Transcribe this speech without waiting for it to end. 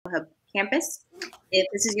campus. If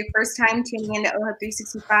this is your first time tuning into OHUB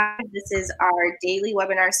 365, this is our daily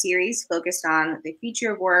webinar series focused on the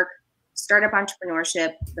future of work, startup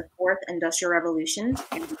entrepreneurship, the fourth industrial revolution,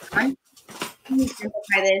 and beyond. Please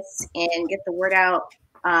simplify this and get the word out.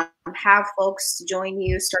 Have folks join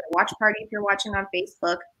you, start a watch party if you're watching on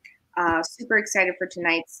Facebook. Super excited for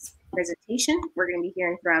tonight's presentation. We're going to be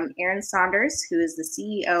hearing from Aaron Saunders, who is the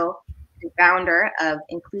CEO and founder of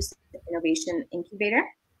Inclusive Innovation Incubator.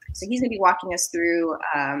 So he's going to be walking us through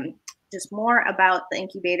just more about the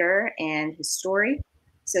incubator and his story.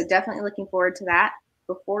 So definitely looking forward to that.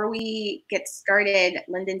 Before we get started,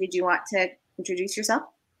 Lyndon, did you want to introduce yourself?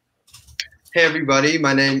 Hey everybody,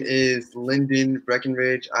 my name is Lyndon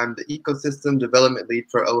Breckenridge. I'm the Ecosystem Development Lead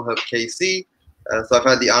for OHUB KC. So I've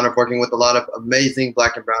had the honor of working with a lot of amazing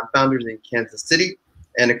Black and Brown founders in Kansas City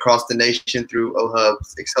and across the nation through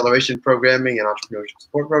OHUB's acceleration programming and entrepreneurship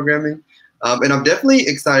support programming. And I'm definitely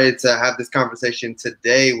excited to have this conversation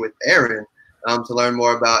today with Aaron to learn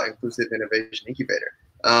more about Inclusive Innovation Incubator.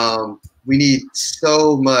 We need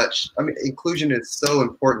so much, inclusion is so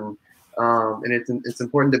important. And it's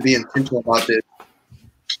important to be intentional about this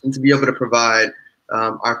and to be able to provide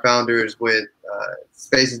our founders with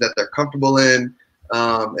spaces that they're comfortable in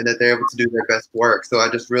and that they're able to do their best work. So I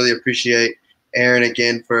just really appreciate Aaron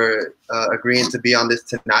again for agreeing to be on this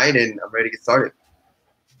tonight, and I'm ready to get started.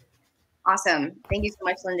 Awesome. Thank you so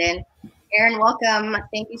much, Lyndon. Aaron, welcome.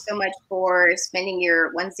 Thank you so much for spending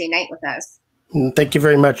your Wednesday night with us. Thank you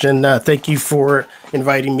very much. And thank you for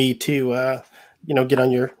inviting me to get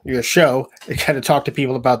on your show and kind of talk to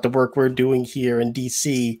people about the work we're doing here in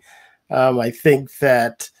DC. I think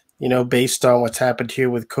that, based on what's happened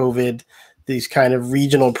here with COVID, these kind of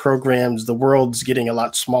regional programs, the world's getting a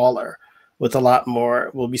lot smaller with a lot more,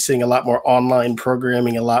 we'll be seeing a lot more online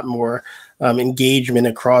programming, a lot more engagement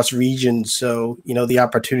across regions. So, the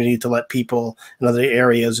opportunity to let people in other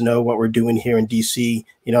areas know what we're doing here in DC,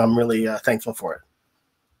 I'm really thankful for it.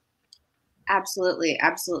 Absolutely.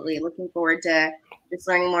 Absolutely. Looking forward to just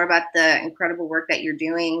learning more about the incredible work that you're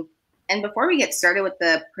doing. And before we get started with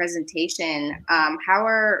the presentation, how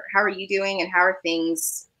are you doing and how are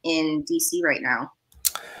things in DC right now?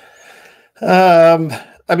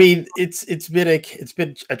 It's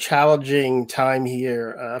been a challenging time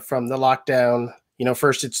here from the lockdown.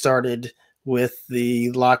 First it started with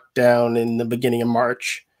the lockdown in the beginning of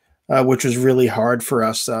March, which was really hard for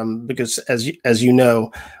us because as you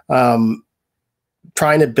know,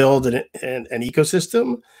 trying to build an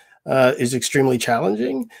ecosystem is extremely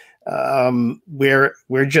challenging. We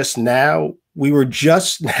were just now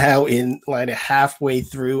in like halfway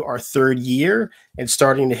through our third year and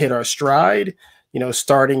starting to hit our stride,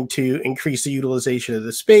 starting to increase the utilization of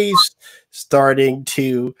the space, starting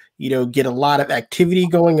to, get a lot of activity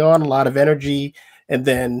going on, a lot of energy, and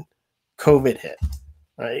then COVID hit,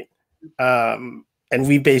 right? And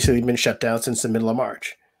we've basically been shut down since the middle of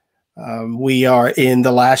March. We are in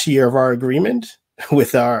the last year of our agreement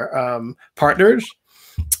with our partners.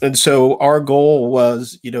 And so our goal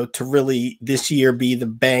was, to really this year be the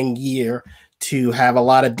bang year to have a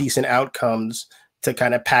lot of decent outcomes to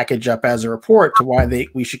kind of package up as a report to why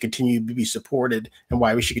we should continue to be supported and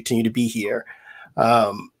why we should continue to be here.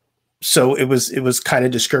 So it was kind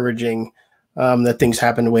of discouraging that things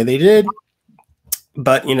happened the way they did.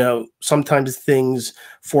 But, sometimes things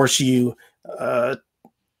force you,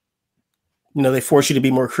 they force you to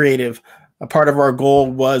be more creative. A part of our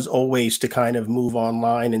goal was always to kind of move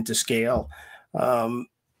online and to scale.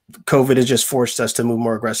 COVID has just forced us to move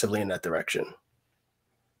more aggressively in that direction.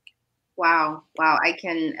 Wow. I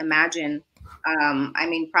can imagine.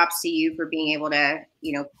 Props to you for being able to,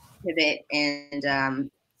 pivot and,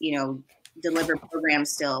 deliver programs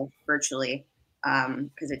still virtually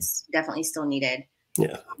because it's definitely still needed.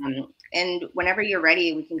 Yeah. And whenever you're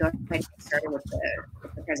ready, we can go ahead and get started with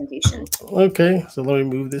the presentation. Okay, so let me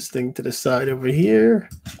move this thing to the side over here.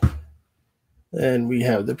 And we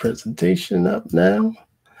have the presentation up now.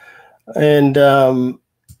 And,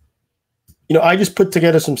 I just put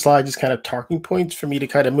together some slides, just kind of talking points for me to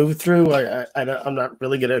kind of move through. I'm not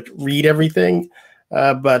really going to read everything,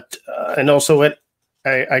 but and also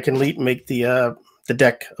I can make the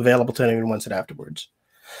deck available to anyone who wants it afterwards.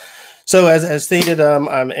 So as stated,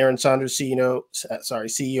 I'm Aaron Saunders, CEO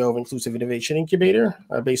of Inclusive Innovation Incubator,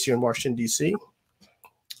 based here in Washington, D.C.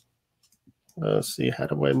 Let's see, how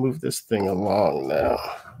do I move this thing along now?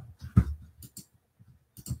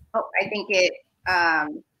 Oh, I think it,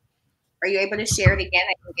 are you able to share it again?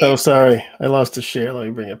 Oh, sorry, I lost the share. Let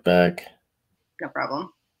me bring it back. No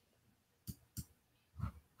problem.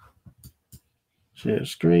 Share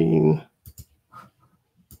screen.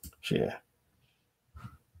 Share.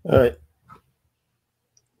 All right.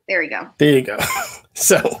 There you go. There you go.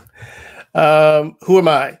 So, who am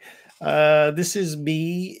I? This is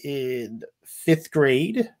me in 5th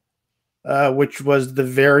grade, which was the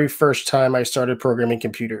very first time I started programming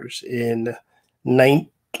computers in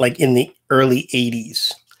the early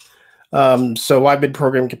 80s. So I've been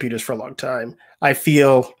programming computers for a long time. I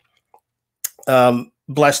feel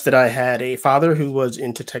blessed that I had a father who was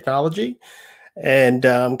into technology and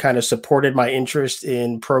kind of supported my interest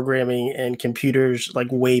in programming and computers like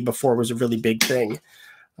way before it was a really big thing.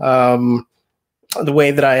 The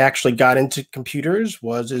way that I actually got into computers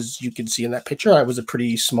was, as you can see in that picture, I was a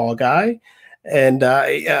pretty small guy, and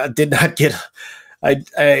I did not get.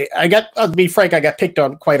 I got, to be frank, I got picked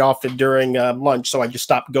on quite often during lunch, so I just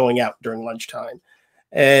stopped going out during lunchtime,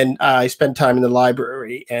 and I spent time in the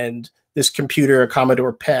library. And this computer, a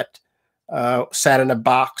Commodore PET, sat in a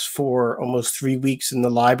box for almost 3 weeks in the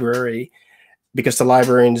library because the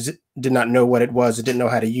librarians did not know what it was. They didn't know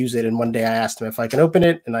how to use it. And one day I asked them if I can open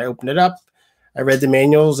it, and I opened it up. I read the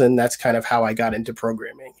manuals, and that's kind of how I got into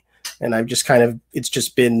programming. And I've just it's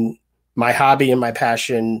just been my hobby and my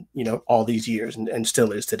passion, all these years, and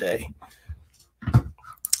still is today.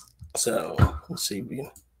 So let's see.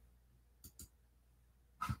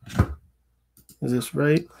 Is this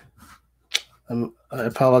right? I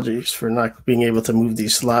apologize for not being able to move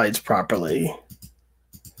these slides properly.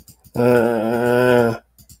 Okay,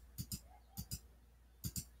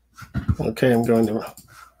 I'm going to.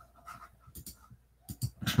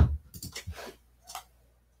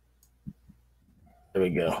 There we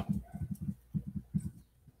go.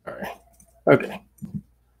 All right. Okay.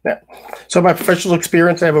 Yeah. So my professional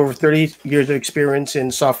experience, I have over 30 years of experience in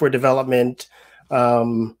software development,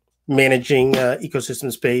 managing ecosystem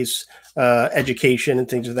space, education, and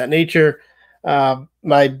things of that nature.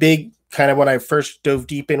 My big kind of when I first dove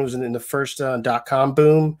deep in was in the first .com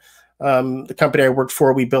boom. The company I worked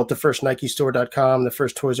for, we built the first NikeStore.com, the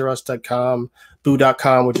first ToysRUs.com,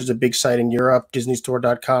 Boo.com, which is a big site in Europe,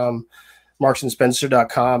 DisneyStore.com,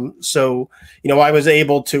 MarksandSpencer.com. So, I was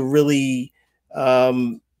able to really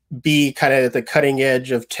be kind of at the cutting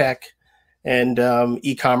edge of tech and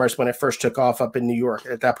e-commerce when it first took off up in New York.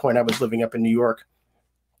 At that point, I was living up in New York.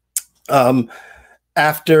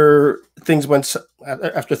 After things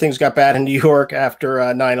got bad in New York after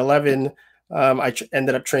 9/11, I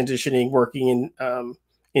ended up transitioning, working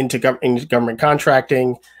into government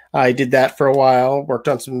contracting. I did that for a while, worked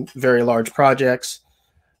on some very large projects.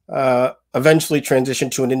 Eventually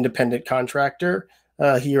transitioned to an independent contractor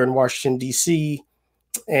here in Washington, D.C.,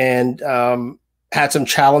 and had some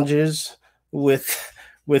challenges with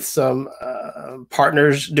some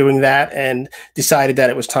partners doing that, and decided that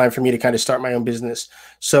it was time for me to kind of start my own business.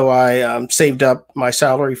 So I saved up my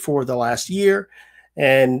salary for the last year,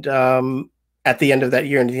 and at the end of that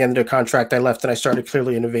year and at the end of the contract, I left and I started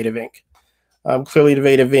Clearly Innovative Inc. Clearly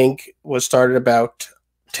Innovative Inc. was started about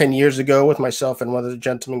 10 years ago with myself and one of the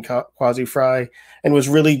gentlemen, Quasi Fry, and was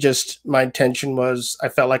really just, my intention was, I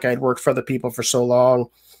felt like I had worked for other people for so long.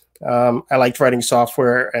 I liked writing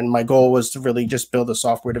software, and my goal was to really just build a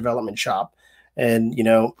software development shop and,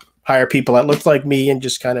 hire people that looked like me and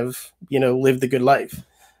just kind of, live the good life.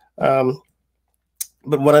 But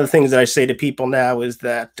one of the things that I say to people now is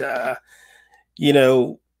that,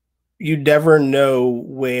 you never know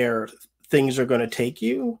where things are going to take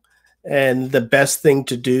you. And the best thing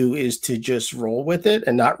to do is to just roll with it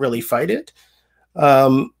and not really fight it.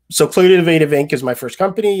 So Clearly Innovative Inc. is my first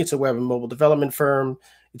company. It's a web and mobile development firm.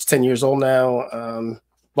 It's 10 years old now,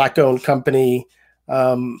 Black-owned company.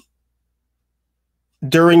 During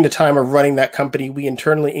the time of running that company, we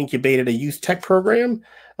internally incubated a youth tech program,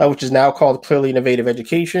 which is now called Clearly Innovative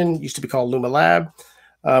Education. It used to be called Luma Lab.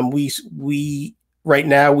 Right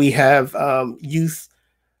now we have youth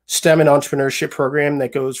STEM and entrepreneurship program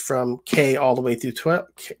that goes from K all the way through 12,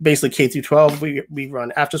 basically K through 12. We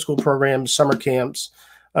run after school programs, summer camps,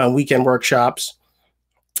 weekend workshops,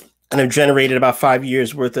 and have generated about 5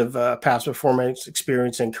 years worth of past performance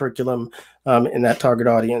experience and curriculum in that target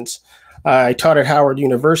audience. I taught at Howard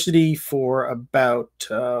University for about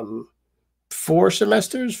 4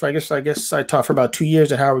 semesters. I guess I taught for about 2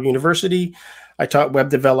 years at Howard University. I taught web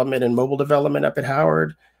development and mobile development up at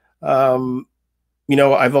Howard.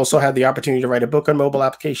 I've also had the opportunity to write a book on mobile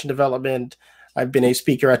application development. I've been a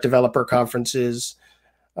speaker at developer conferences.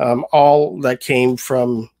 All that came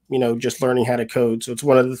from, just learning how to code. So it's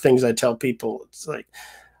one of the things I tell people. It's like,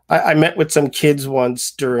 I met with some kids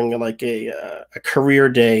once during like a career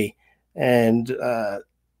day, and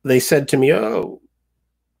they said to me, "Oh,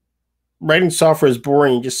 writing software is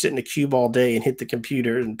boring. You just sit in a cube all day and hit the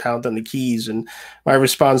computer and pound on the keys." And my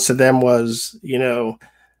response to them was,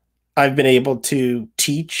 I've been able to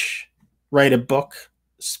teach, write a book,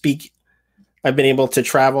 speak. I've been able to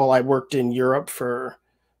travel. I worked in Europe for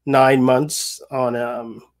 9 months on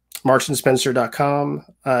marksandspencer.com.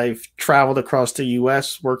 I've traveled across the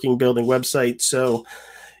US working, building websites. So,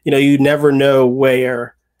 you never know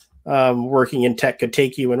where working in tech could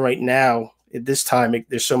take you. And right now, at this time,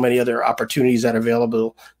 there's so many other opportunities that are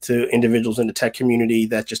available to individuals in the tech community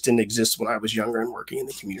that just didn't exist when I was younger and working in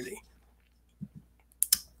the community.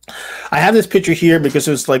 I have this picture here because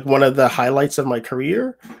it was like one of the highlights of my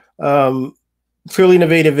career. Clearly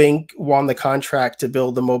Innovative Inc. won the contract to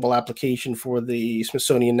build the mobile application for the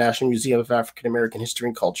Smithsonian National Museum of African American History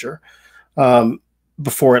and Culture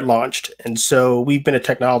before it launched. And so we've been a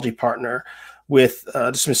technology partner with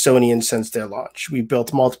the Smithsonian since their launch. We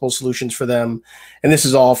built multiple solutions for them. And this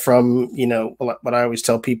is all from, what I always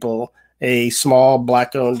tell people, a small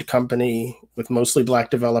Black-owned company with mostly Black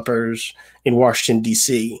developers in Washington,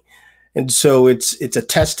 D.C. And so it's a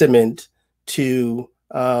testament to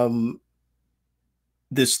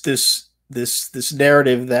this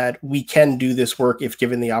narrative that we can do this work if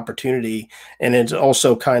given the opportunity. And it's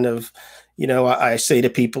also kind of, I say to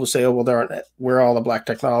people who say, oh, well, where are all the Black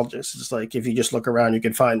technologists? It's like, if you just look around, you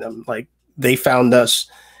can find them. Like, they found us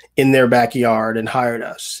in their backyard and hired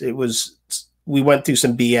us. We went through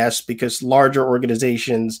some BS because larger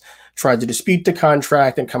organizations tried to dispute the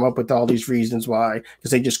contract and come up with all these reasons why, because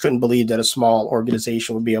they just couldn't believe that a small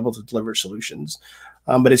organization would be able to deliver solutions.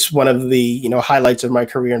 But it's one of the, highlights of my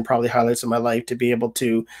career and probably highlights of my life to be able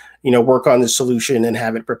to, work on this solution and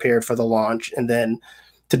have it prepared for the launch. And then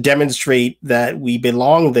to demonstrate that we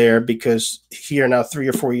belong there, because here now 3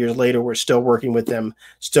 or 4 years later, we're still working with them,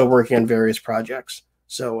 still working on various projects.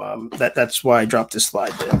 So that's why I dropped this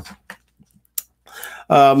slide there.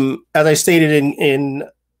 As I stated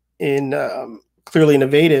in Clearly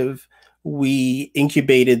Innovative, we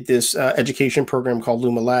incubated this education program called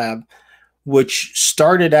Luma Lab, which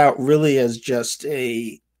started out really as just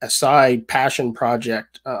a side passion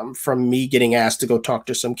project from me getting asked to go talk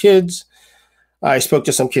to some kids. I spoke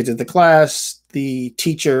to some kids at the class. The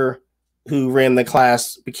teacher who ran the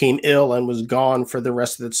class became ill and was gone for the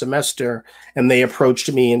rest of the semester. And they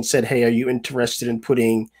approached me and said, hey, are you interested in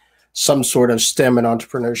putting some sort of STEM and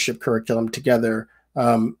entrepreneurship curriculum together,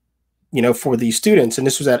 for these students? And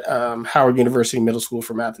this was at Howard University Middle School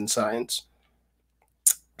for Math and Science.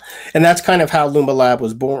 And that's kind of how Luma Lab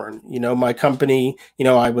was born. My company,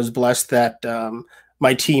 I was blessed that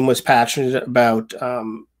my team was passionate about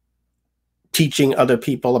teaching other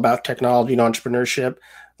people about technology and entrepreneurship.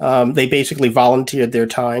 They basically volunteered their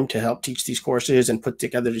time to help teach these courses and put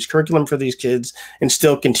together this curriculum for these kids and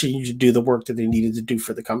still continue to do the work that they needed to do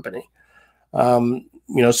for the company.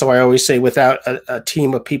 So I always say, without a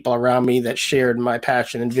team of people around me that shared my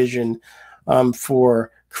passion and vision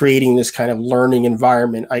for creating this kind of learning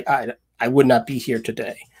environment, I would not be here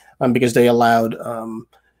today, because they allowed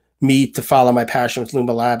me to follow my passion with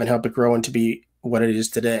Luma Lab and help it grow into be what it is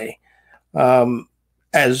today.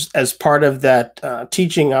 As part of that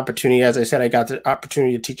teaching opportunity, as I said, I got the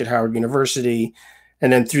opportunity to teach at Howard University.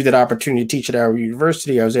 And then through that opportunity to teach at Howard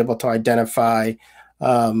University, I was able to identify,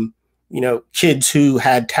 kids who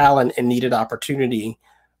had talent and needed opportunity.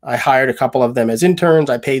 I hired a couple of them as interns.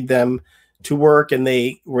 I paid them to work, and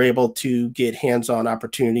they were able to get hands-on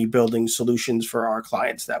opportunity building solutions for our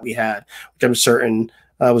clients that we had, which I'm certain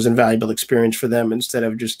was an invaluable experience for them, instead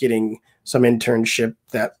of just getting some internship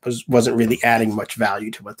that wasn't really adding much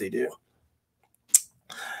value to what they do.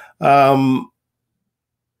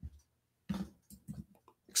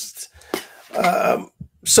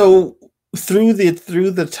 So through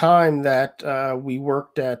the time that we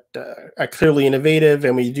worked at Clearly Innovative,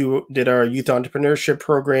 and we did our youth entrepreneurship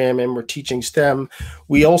program, and we're teaching STEM,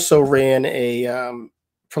 we also ran a,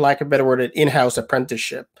 for lack of a better word, an in-house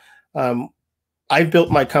apprenticeship. I've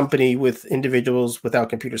built my company with individuals without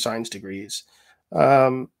computer science degrees.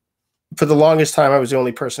 For the longest time, I was the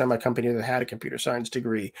only person in my company that had a computer science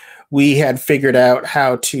degree. We had figured out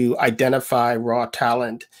how to identify raw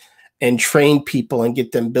talent and train people and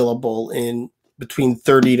get them billable in between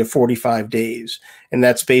 30 to 45 days. And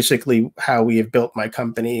that's basically how we have built my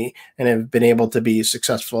company and have been able to be as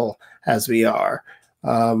successful as we are.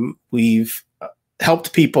 We've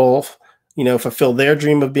helped people, fulfill their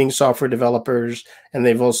dream of being software developers. And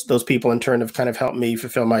those people in turn have kind of helped me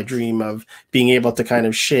fulfill my dream of being able to kind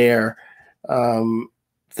of share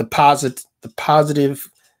the positive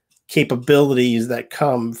capabilities that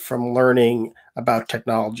come from learning about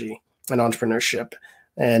technology and entrepreneurship,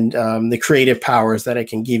 and the creative powers that it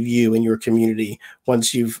can give you in your community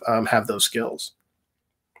once you've have those skills.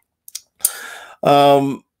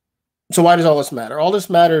 So why does all this matter? All this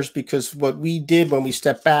matters because what we did when we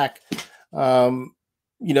stepped back,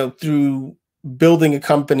 through building a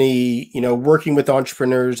company, working with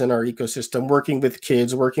entrepreneurs in our ecosystem, working with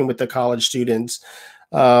kids, working with the college students,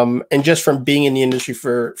 and just from being in the industry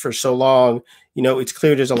for so long, it's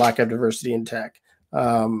clear there's a lack of diversity in tech.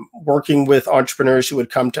 Working with entrepreneurs who would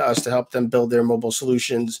come to us to help them build their mobile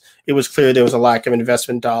solutions, it was clear there was a lack of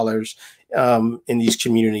investment dollars in these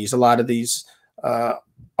communities. A lot of these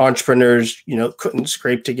entrepreneurs, couldn't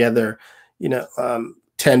scrape together, $10,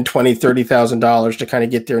 $20, $30,000 to kind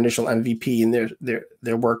of get their initial MVP and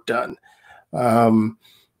their work done,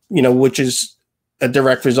 which is a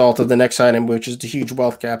direct result of the next item, which is the huge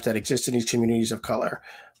wealth gap that exists in these communities of color.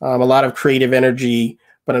 A lot of creative energy,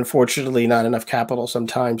 but unfortunately not enough capital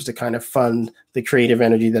sometimes to kind of fund the creative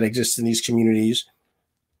energy that exists in these communities.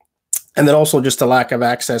 And then also just a lack of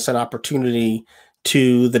access and opportunity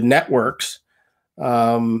to the networks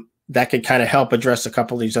that could kind of help address a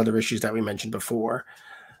couple of these other issues that we mentioned before.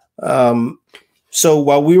 So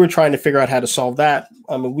while we were trying to figure out how to solve that,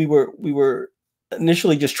 we were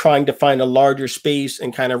initially just trying to find a larger space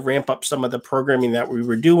and kind of ramp up some of the programming that we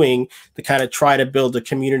were doing to kind of try to build a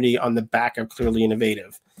community on the back of Clearly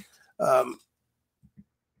Innovative. But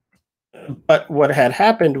what had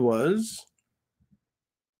happened was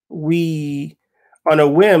we, on a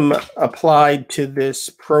whim, applied to this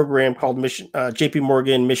program called JP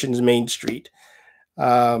Morgan Missions Main Street.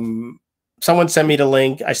 Someone sent me the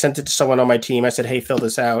link. I sent it to someone on my team. I said, hey, fill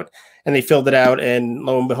this out. And they filled it out. And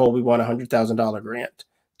lo and behold, we won a $100,000 grant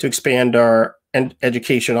to expand our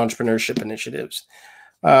education entrepreneurship initiatives.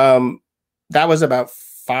 That was about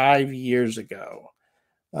 5 years ago.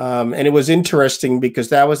 And it was interesting because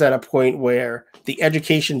that was at a point where the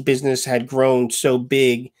education business had grown so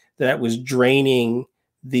big that it was draining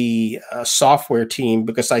the software team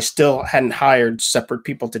because I still hadn't hired separate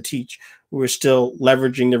people to teach. We were still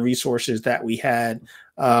leveraging the resources that we had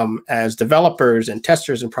as developers and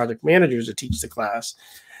testers and project managers to teach the class.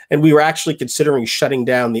 And we were actually considering shutting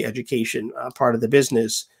down the education part of the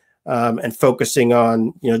business and focusing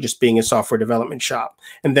on, just being a software development shop.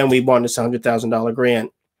 And then we won this $100,000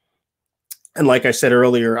 grant. And like I said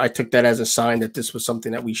earlier, I took that as a sign that this was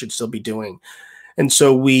something that we should still be doing. And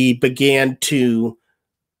so we began to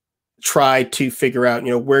try to figure out,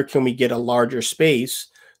 where can we get a larger space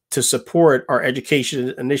to support our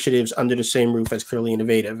education initiatives under the same roof as Clearly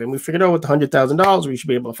Innovative. And we figured out with the $100,000, we should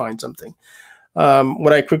be able to find something.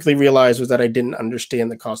 What I quickly realized was that I didn't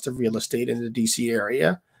understand the cost of real estate in the DC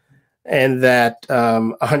area, and that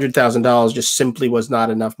 $100,000 just simply was not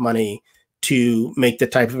enough money to make the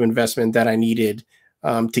type of investment that I needed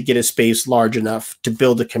to get a space large enough to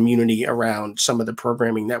build a community around some of the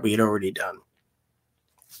programming that we had already done.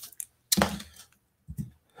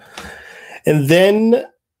 And then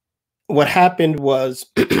what happened was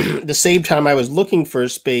the same time I was looking for a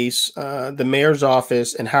space, the mayor's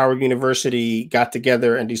office and Howard University got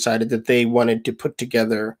together and decided that they wanted to put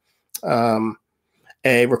together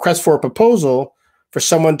a request for a proposal for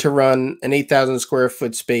someone to run an 8,000 square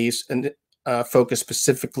foot space and focus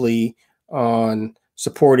specifically on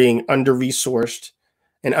supporting under-resourced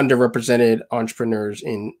and underrepresented entrepreneurs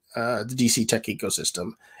in the DC tech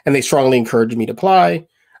ecosystem. And they strongly encouraged me to apply.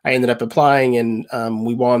 I ended up applying, and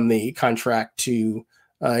we won the contract to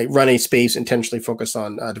run a space intentionally focused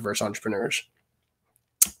on diverse entrepreneurs.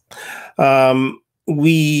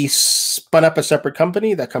 We spun up a separate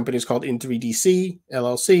company. That company is called In3DC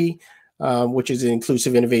LLC, which is an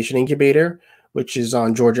inclusive innovation incubator, which is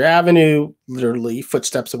on Georgia Avenue, literally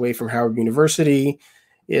footsteps away from Howard University.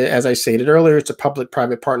 As I stated earlier, it's a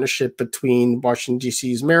public-private partnership between Washington,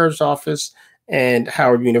 D.C.'s mayor's office and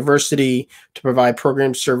Howard University to provide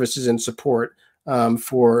program services and support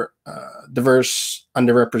for diverse,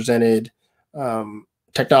 underrepresented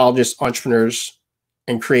technologists, entrepreneurs,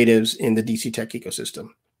 and creatives in the DC tech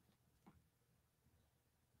ecosystem.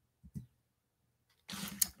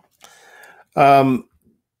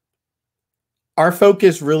 Our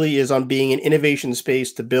focus really is on being an innovation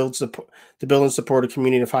space to build and support a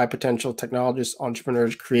community of high potential technologists,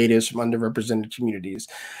 entrepreneurs, creatives from underrepresented communities.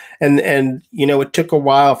 And it took a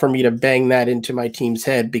while for me to bang that into my team's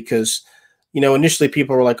head because, initially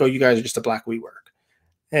people were like, oh, you guys are just a Black WeWork.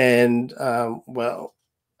 And well,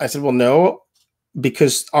 I said, well, no,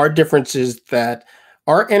 because our difference is that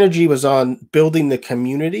our energy was on building the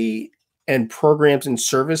community and programs and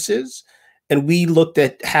services. And we looked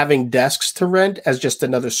at having desks to rent as just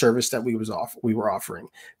another service that we were offering.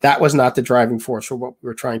 That was not the driving force for what we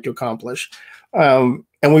were trying to accomplish. And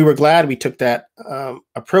we were glad we took that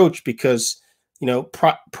approach because,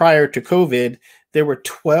 prior to COVID, there were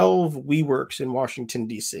 12 WeWorks in Washington,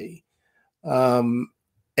 D.C. and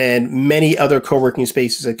many other co-working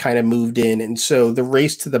spaces had kind of moved in. And so the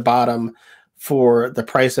race to the bottom for the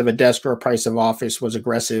price of a desk or a price of office was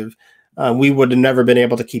aggressive. We would have never been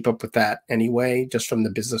able to keep up with that anyway, just from the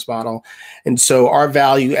business model. And so our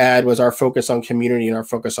value add was our focus on community and our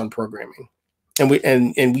focus on programming. And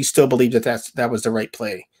we still believe that was the right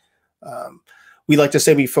play. We like to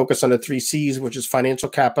say we focus on the 3 C's, which is financial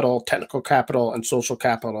capital, technical capital, and social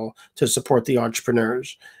capital to support the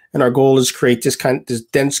entrepreneurs. And our goal is to create this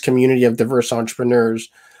dense community of diverse entrepreneurs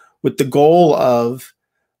with the goal of,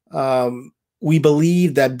 we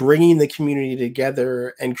believe that bringing the community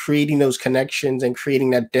together and creating those connections and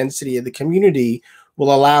creating that density of the community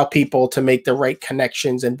will allow people to make the right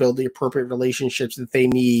connections and build the appropriate relationships that they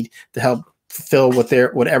need to help fulfill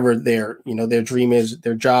whatever their dream is,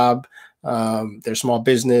 their job, their small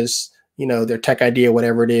business, their tech idea,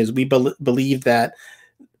 whatever it is. We believe that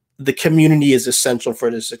the community is essential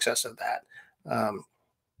for the success of that.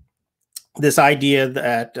 This idea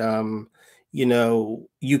that,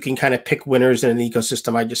 you can kind of pick winners in an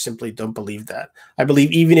ecosystem, I just simply don't believe that. I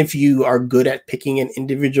believe even if you are good at picking an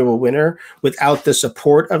individual winner, without the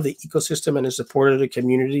support of the ecosystem and the support of the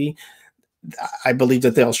community, I believe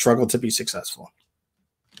that they'll struggle to be successful.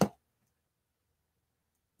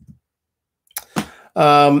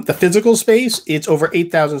 The physical space, it's over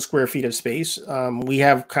 8,000 square feet of space. We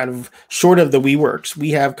have kind of, short of the WeWorks,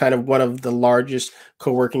 we have kind of one of the largest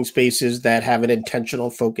co-working spaces that have an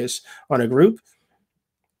intentional focus on a group.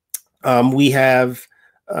 We have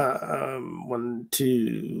one,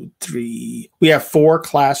 two, three. We have 4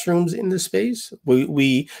 classrooms in the space.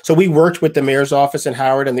 So we worked with the mayor's office in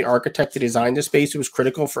Howard and the architect to design the space. It was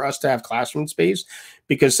critical for us to have classroom space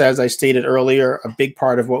because, as I stated earlier, a big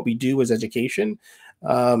part of what we do is education.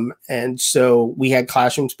 And so we had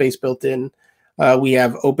classroom space built in. We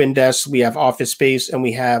have open desks, we have office space, and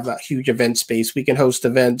we have a huge event space. We can host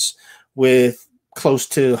events with close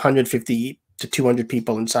to 150 to 200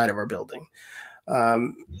 people inside of our building.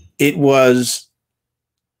 It was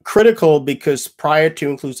critical because prior to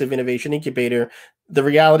Inclusive Innovation Incubator, the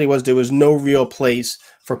reality was there was no real place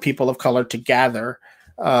for people of color to gather.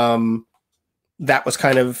 That was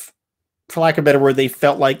kind of, for lack of a better word, they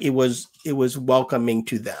felt like it was welcoming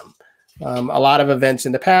to them. A lot of events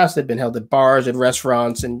in the past had been held at bars and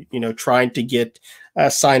restaurants, and trying to get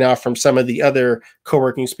a sign off from some of the other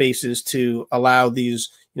co-working spaces to allow these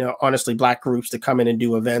honestly Black groups to come in and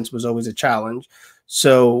do events was always a challenge.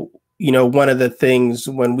 So one of the things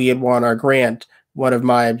when we had won our grant, one of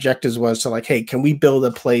my objectives was to like, hey, can we build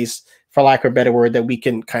a place, for lack of a better word, that we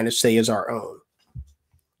can kind of say is our own.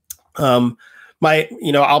 I'll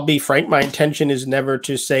be frank, my intention is never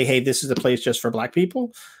to say, hey, this is a place just for Black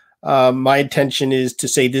people. My intention is to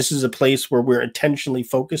say this is a place where we're intentionally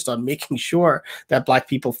focused on making sure that Black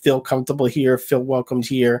people feel comfortable here, feel welcomed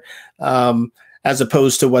here, as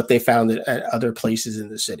opposed to what they found at other places in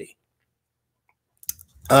the city.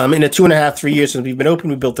 In the 2.5, 3 years since we've been open,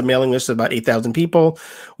 we built a mailing list of about 8,000 people.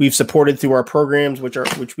 We've supported through our programs,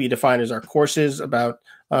 which we define as our courses. About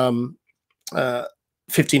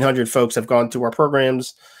 1,500 folks have gone through our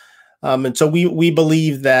programs. And so we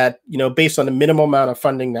believe that, based on the minimal amount of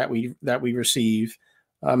funding that we receive,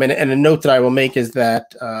 and a note that I will make is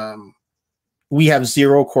that we have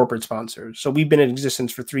 0 corporate sponsors. So we've been in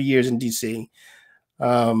existence for 3 years in DC,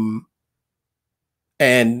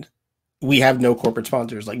 and we have no corporate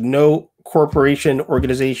sponsors, like no corporation,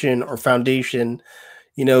 organization, or foundation,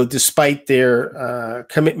 despite their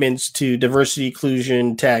commitments to diversity,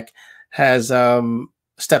 inclusion, tech, has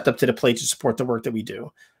stepped up to the plate to support the work that we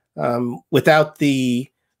do. Without the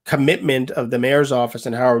commitment of the mayor's office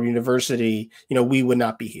and Howard University, we would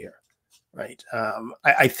not be here, right?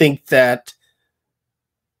 I think that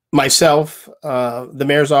myself, the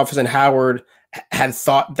mayor's office and Howard had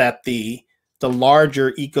thought that the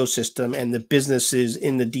larger ecosystem and the businesses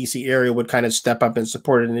in the DC area would kind of step up and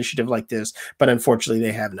support an initiative like this, but unfortunately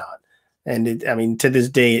they have not. And to this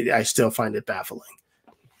day, I still find it baffling.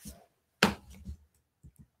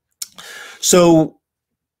 So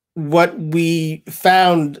what we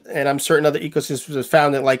found, and I'm certain other ecosystems have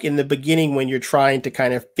found, that like in the beginning, when you're trying to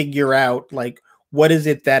kind of figure out like, what is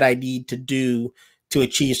it that I need to do to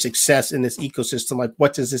achieve success in this ecosystem? Like,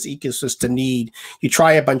 what does this ecosystem need? You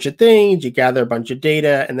try a bunch of things, you gather a bunch of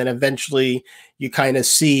data, and then eventually you kind of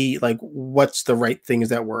see like what's the right things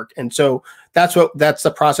that work. And so that's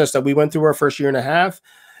the process that we went through our first 1.5 years.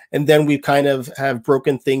 And then we kind of have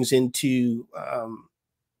broken things into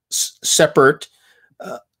separate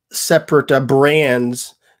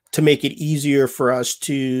brands to make it easier for us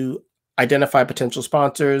to identify potential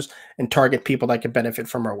sponsors and target people that can benefit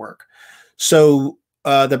from our work. So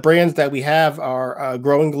The brands that we have are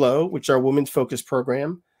Grow and Glow, which are a women's focused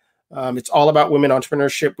program. It's all about women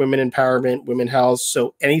entrepreneurship, women empowerment, women health.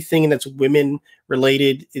 So anything that's women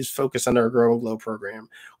related is focused on our Grow and Glow program.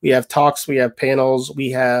 We have talks, we have panels,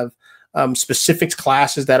 we have specific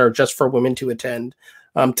classes that are just for women to attend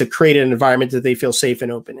to create an environment that they feel safe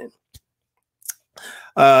and open in.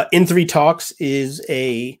 In3 Talks is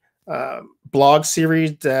a blog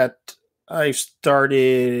series that I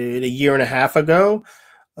started a year and a half ago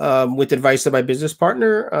with advice of my business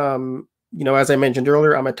partner. You know, as I mentioned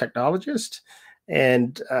earlier, I'm a technologist,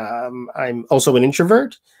 and I'm also an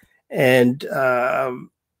introvert. And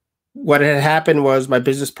what had happened was my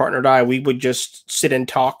business partner and I, we would just sit and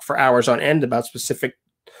talk for hours on end about specific,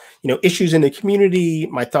 you know, issues in the community,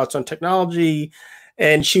 my thoughts on technology.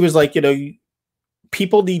 And she was like, you know,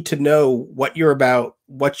 people need to know what you're about,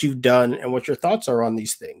 what you've done, and what your thoughts are on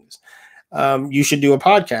these things. You should do a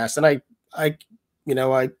podcast. And I you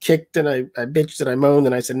know, I kicked and I bitched and I moaned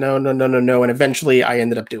and I said, no. And eventually I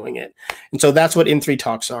ended up doing it. And so that's what In3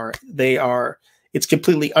 Talks are. It's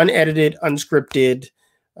completely unedited, unscripted,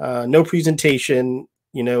 no presentation.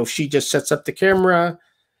 You know, she just sets up the camera,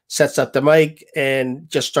 sets up the mic, and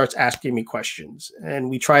just starts asking me questions. And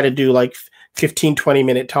we try to do like 15,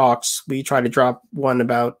 20-minute talks. We try to drop one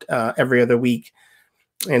about every other week.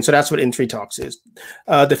 And so that's what In3 Talks is.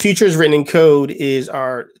 The Futures Written in Code is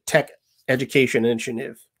our tech education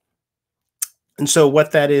initiative. And so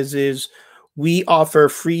what that is we offer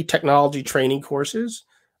free technology training courses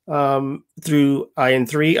through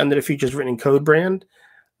IN3 under the Futures Written in Code brand.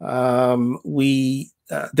 They're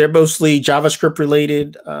mostly JavaScript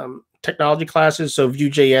related technology classes. So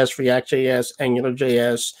Vue.js, React.js,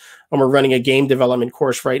 AngularJS. And we're running a game development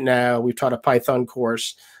course right now. We've taught a Python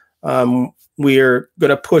course. We're going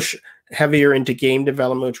to push heavier into game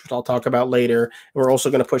development, which I'll talk about later. And we're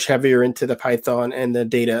also going to push heavier into the Python and the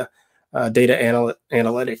data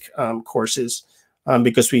analytic courses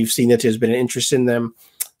because we've seen that there's been an interest in them.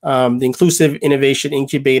 The Inclusive Innovation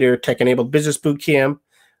Incubator Tech-Enabled Business Bootcamp.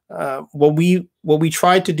 What we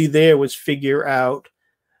tried to do there was figure out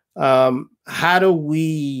how do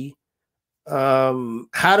we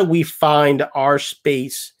find our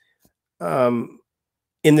space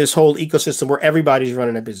in this whole ecosystem where everybody's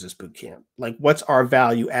running a business boot camp. Like, what's our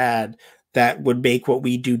value add that would make what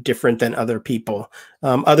we do different than other people?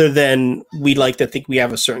 Other than we like to think we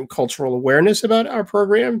have a certain cultural awareness about our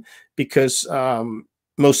program, because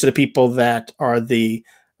most of the people that are the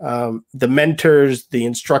mentors, the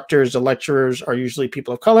instructors, the lecturers are usually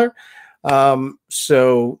people of color.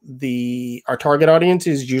 So our target audience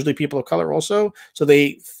is usually people of color also. So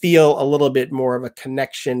they feel a little bit more of a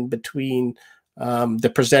connection between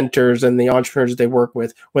the presenters and the entrepreneurs they work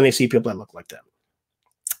with when they see people that look like them.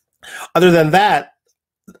 Other than that,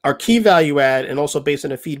 our key value add, and also based on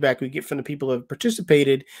the feedback we get from the people who have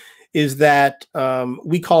participated, is that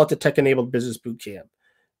we call it the Tech-Enabled Business Bootcamp,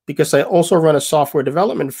 because I also run a software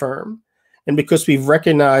development firm, and because we've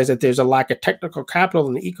recognized that there's a lack of technical capital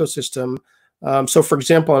in the ecosystem. So for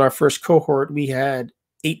example, in our first cohort, we had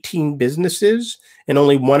 18 businesses, and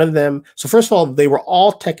only one of them. So first of all, they were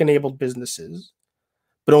all tech-enabled businesses,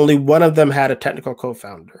 but only one of them had a technical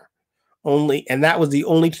co-founder. And that was the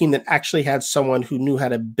only team that actually had someone who knew how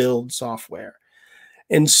to build software.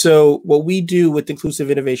 And so what we do with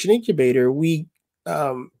Inclusive Innovation Incubator, we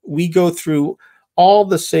go through all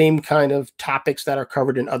the same kind of topics that are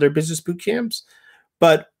covered in other business boot camps,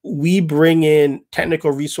 but we bring in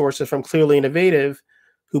technical resources from Clearly Innovative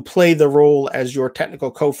who play the role as your technical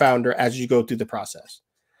co-founder as you go through the process.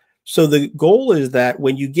 So the goal is that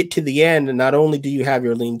when you get to the end, and not only do you have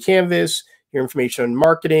your lean canvas, your information on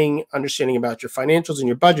marketing, understanding about your financials and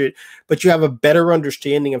your budget, but you have a better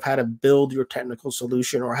understanding of how to build your technical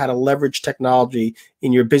solution or how to leverage technology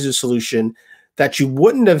in your business solution that you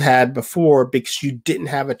wouldn't have had before because you didn't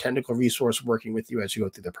have a technical resource working with you as you go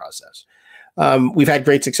through the process. We've had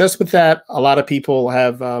great success with that. A lot of people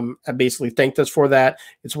have basically thanked us for that.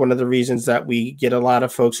 It's one of the reasons that we get a lot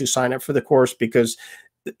of folks who sign up for the course, because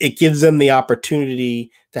it gives them the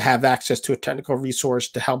opportunity to have access to a technical resource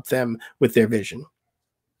to help them with their vision.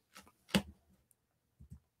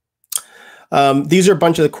 These are a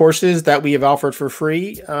bunch of the courses that we have offered for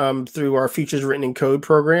free through our Futures Written in Code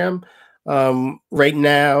program. Right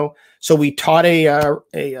now, so we taught a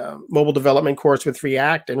mobile development course with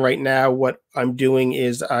React, and right now what I'm doing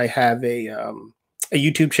is I have a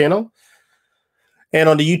YouTube channel. And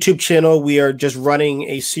on the YouTube channel, we are just running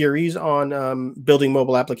a series on building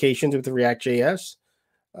mobile applications with the React.js.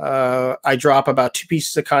 I drop about 2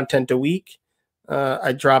 pieces of content a week.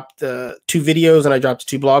 I dropped 2 videos and I dropped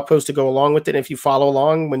 2 blog posts to go along with it. And if you follow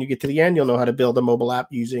along, when you get to the end, you'll know how to build a mobile app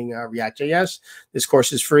using React.js. This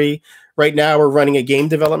course is free. Right now, we're running a game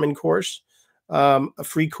development course, a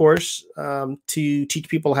free course to teach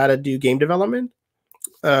people how to do game development.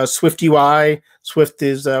 Swift UI. Swift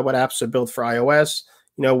is what apps are built for iOS.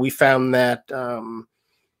 We found that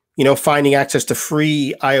finding access to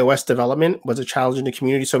free iOS development was a challenge in the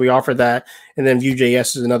community, so we offered that. And then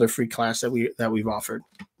Vue.js is another free class that we've offered.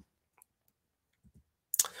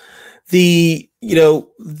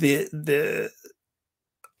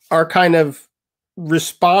 Our kind of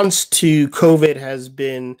response to COVID has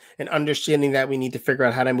been an understanding that we need to figure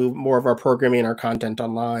out how to move more of our programming and our content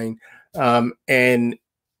online, and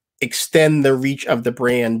extend the reach of the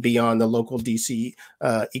brand beyond the local DC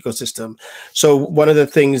ecosystem. So one of the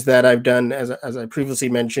things that I've done, as I previously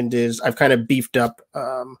mentioned, is I've kind of beefed up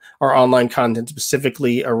our online content,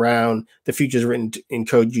 specifically around the Futures Written in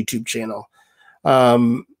Code YouTube channel.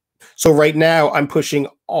 So right now I'm pushing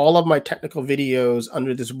all of my technical videos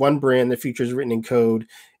under this one brand, the Futures Written in Code.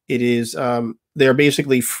 It is, they're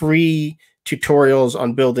basically free tutorials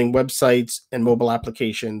on building websites and mobile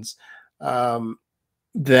applications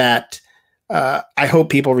that I hope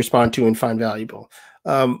people respond to and find valuable.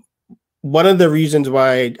 One of the reasons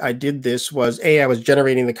why I did this was, A, I was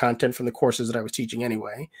generating the content from the courses that I was teaching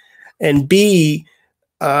anyway. And B,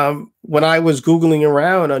 when I was Googling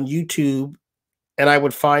around on YouTube and I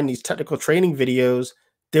would find these technical training videos,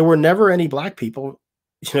 there were never any Black people,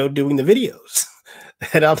 doing the videos.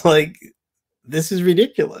 And I'm like, this is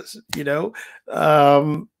ridiculous.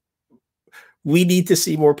 We need to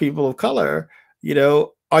see more people of color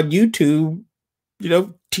on YouTube,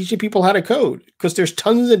 teaching people how to code, because there's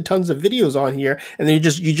tons and tons of videos on here, and then you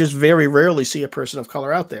just very rarely see a person of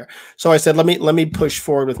color out there. So I said, let me push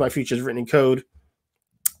forward with my Futures Written in Code,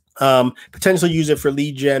 potentially use it for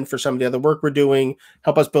lead gen for some of the other work we're doing,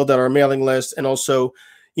 help us build out our mailing list, and also,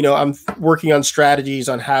 I'm working on strategies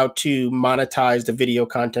on how to monetize the video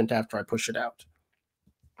content after I push it out.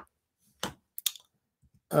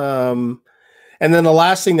 And then the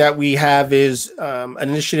last thing that we have is an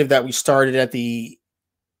initiative that we started at the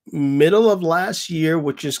middle of last year,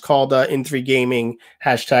 which is called In3 Gaming.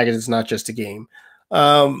 Hashtag It's Not Just a Game.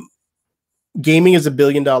 Gaming is $1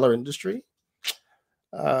 billion industry.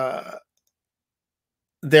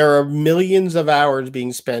 There are millions of hours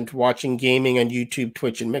being spent watching gaming on YouTube,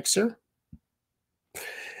 Twitch, and Mixer.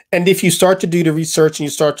 And if you start to do the research and you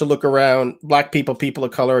start to look around, Black people, people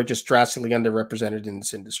of color are just drastically underrepresented in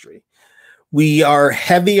this industry. We are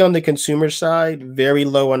heavy on the consumer side, very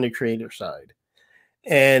low on the creator side.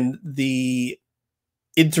 And the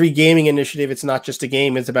In3 Gaming initiative, it's not just a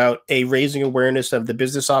game, it's about raising awareness of the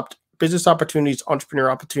business opportunities,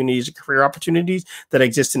 entrepreneur opportunities, career opportunities that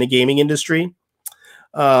exist in the gaming industry.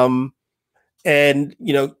 And,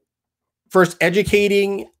 first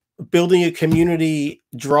educating, building a community,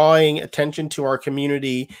 drawing attention to our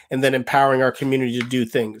community, and then empowering our community to do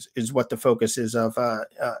things is what the focus is of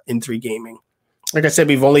In3 Gaming. Like I said,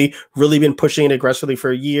 we've only really been pushing it aggressively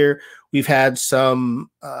for a year. We've had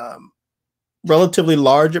some relatively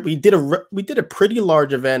large. We did a pretty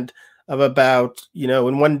large event of about,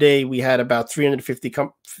 in one day we had about 350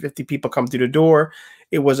 people come through the door.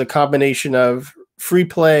 It was a combination of free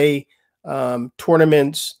play,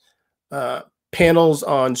 tournaments, panels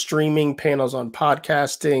on streaming, panels on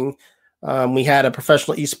podcasting. We had a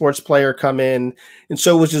professional esports player come in. And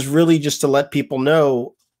so it was just really just to let people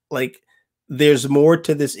know, like, there's more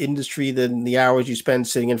to this industry than the hours you spend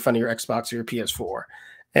sitting in front of your Xbox or your PS4.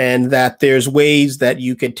 And that there's ways that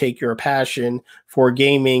you could take your passion for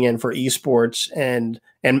gaming and for esports and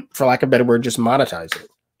for lack of a better word, just monetize it.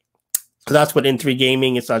 So that's what In3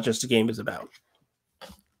 Gaming, It's Not Just a Game, is about.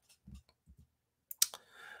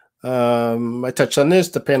 I touched on this,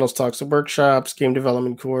 the panels, talks, and workshops, game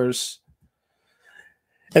development course.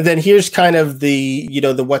 And then here's kind of the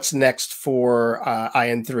what's next for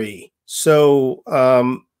IN3. So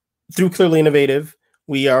through Clearly Innovative,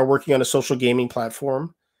 we are working on a social gaming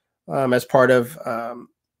platform as part of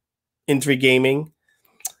In3 Gaming.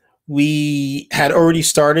 We had already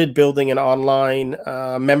started building an online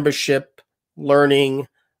membership learning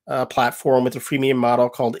platform with a freemium model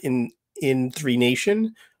called In3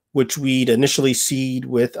 Nation, which we'd initially seed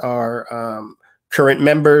with our current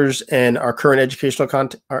members and our current educational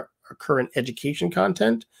content, our current education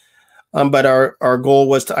content. But our goal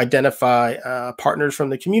was to identify partners from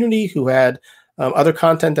the community who had other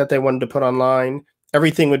content that they wanted to put online.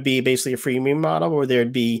 Everything would be basically a freemium model where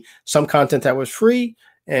there'd be some content that was free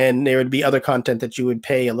and there would be other content that you would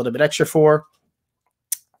pay a little bit extra for.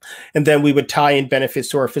 And then we would tie in benefits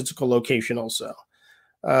to our physical location also.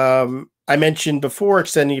 I mentioned before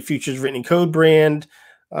extending a Futures Written in Code brand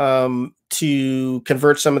to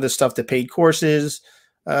convert some of the stuff to paid courses,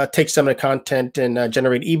 take some of the content and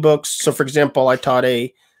generate ebooks. So, for example, I taught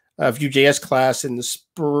a Vue.js class in the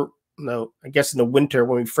in the winter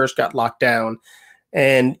when we first got locked down.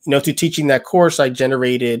 And, through teaching that course, I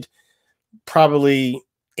generated probably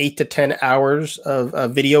 8 to 10 hours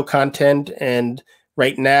of video content. And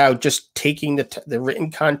right now, just taking the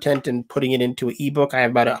written content and putting it into an ebook, I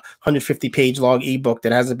have about a 150-page long ebook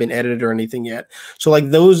that hasn't been edited or anything yet. So like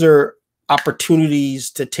those are opportunities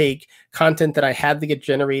to take content that I had to get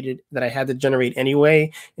generated, that I had to generate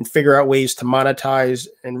anyway, and figure out ways to monetize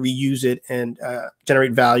and reuse it and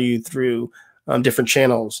generate value through different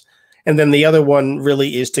channels. And then the other one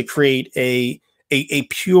really is to create a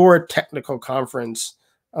pure technical conference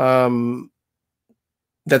that's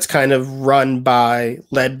kind of led by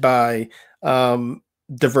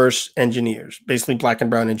diverse engineers, basically Black and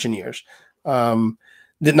brown engineers. Not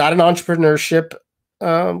an entrepreneurship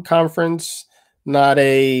conference, not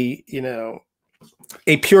a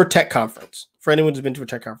pure tech conference. For anyone who's been to a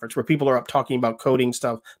tech conference where people are up talking about coding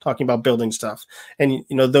stuff, talking about building stuff. And,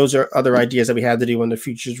 those are other ideas that we had to do on the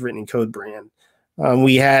Futures Written in Code brand.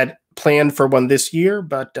 We had planned for one this year,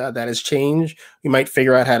 but that has changed. We might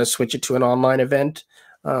figure out how to switch it to an online event.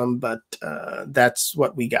 But that's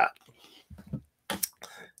what we got.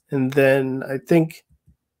 And then I think,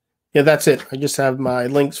 that's it. I just have my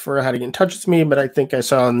links for how to get in touch with me, but I think I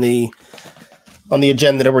saw on the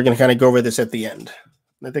agenda that we're going to kind of go over this at the end.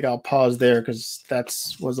 I think I'll pause there because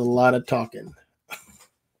was a lot of talking.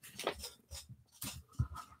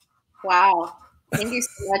 Wow. Thank you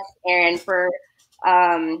so much, Aaron, for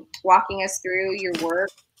walking us through your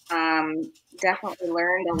work. Definitely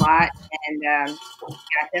learned a lot, and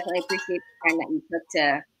definitely appreciate the time that you took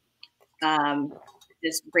to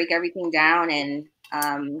just break everything down and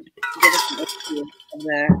give us an overview of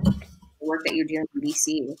the work that you're doing in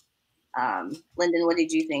DC. Lyndon, what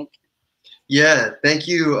did you think? Yeah, thank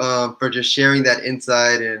you for just sharing that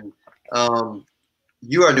insight, and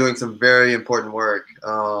you are doing some very important work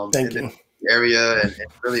in the area and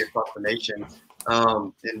really across the nation.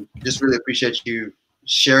 And just really appreciate you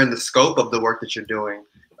sharing the scope of the work that you're doing.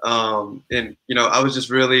 And, I was just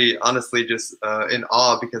really, honestly, just in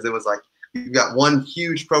awe because it was like, you've got one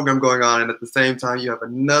huge program going on, and at the same time, you have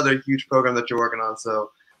another huge program that you're working on.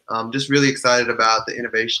 So I'm just really excited about the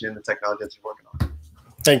innovation and the technology that you're working on.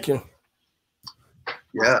 Thank you.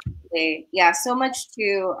 Yeah. Yeah, so much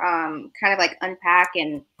to kind of like unpack,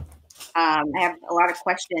 and I have a lot of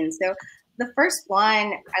questions. So the first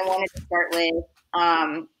one I wanted to start with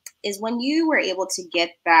is when you were able to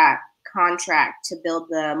get that contract to build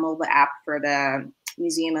the mobile app for the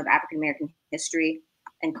Museum of African American History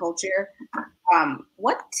and Culture.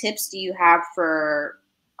 What tips do you have for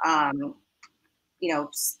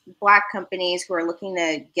Black companies who are looking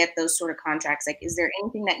to get those sort of contracts? Like, is there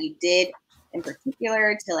anything that you did in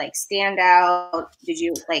particular to like stand out? Did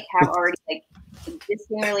you like have already like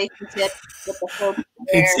existing relationships with the folks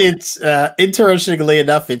there? It's interestingly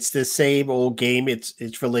enough, it's the same old game.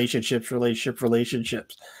 It's relationships.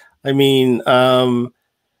 I mean,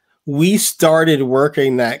 we started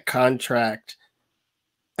working that contract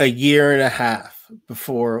a year and a half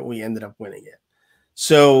before we ended up winning it.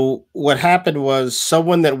 So what happened was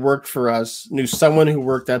someone that worked for us knew someone who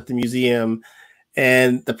worked at the museum,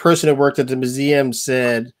 and the person who worked at the museum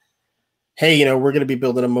said, hey, we're going to be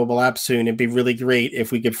building a mobile app soon. It'd be really great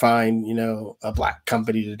if we could find, a Black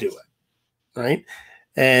company to do it. Right.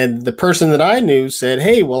 And the person that I knew said,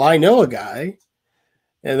 hey, well, I know a guy.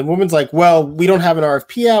 And the woman's like, well, we don't have an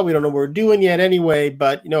RFP out. We don't know what we're doing yet anyway,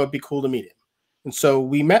 but, it'd be cool to meet him. And so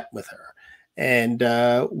we met with her, and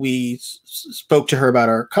we spoke to her about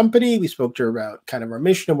our company. We spoke to her about kind of our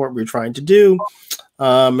mission and what we were trying to do.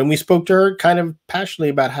 And we spoke to her kind of passionately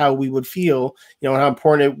about how we would feel, and how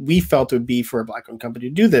important we felt it would be for a Black-owned company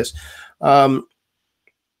to do this. And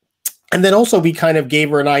then also we kind of gave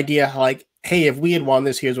her an idea like, hey, if we had won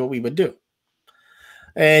this, here's what we would do.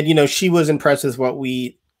 And, she was impressed with what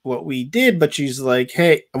we did, but she's like,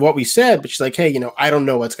 hey, what we said, but she's like, hey, I don't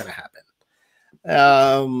know what's going to happen.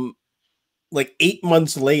 Like 8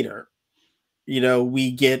 months later,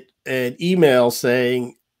 we get an email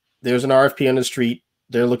saying there's an RFP on the street.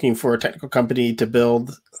 They're looking for a technical company to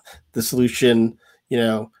build the solution.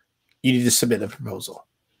 You need to submit a proposal.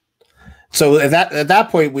 So at that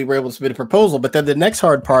point, we were able to submit a proposal. But then the next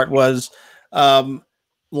hard part was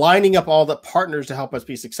lining up all the partners to help us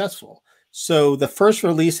be successful. So the first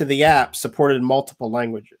release of the app supported multiple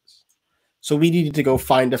languages. So we needed to go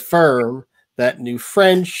find a firm that knew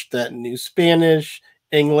French, that knew Spanish,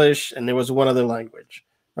 English, and there was one other language,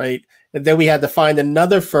 right? And then we had to find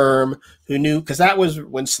another firm who knew, because that was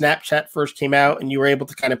when Snapchat first came out and you were able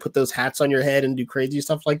to kind of put those hats on your head and do crazy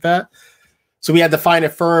stuff like that. So we had to find a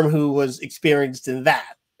firm who was experienced in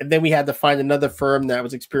that. And then we had to find another firm that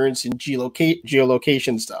was experienced in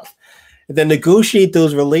geolocation stuff. And then negotiate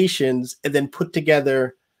those relations and then put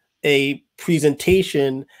together a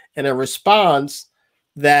presentation and a response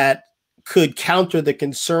that could counter the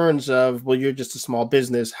concerns of, well, you're just a small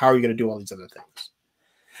business. How are you going to do all these other things?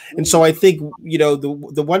 And so I think, you know, the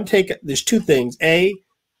one take, there's two things. A,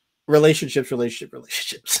 relationships,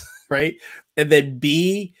 right? And then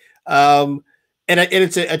B, and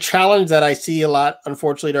it's a challenge that I see a lot,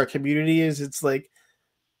 unfortunately, in our community is it's like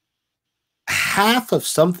half of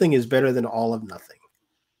something is better than all of nothing,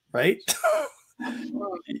 right?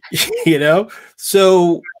 You know?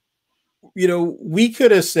 So, you know, we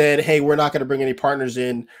could have said, hey, we're not going to bring any partners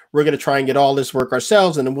in. We're going to try and get all this work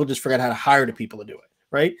ourselves, and then we'll just figure out how to hire the people to do it.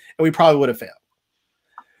 Right. And we probably would have failed.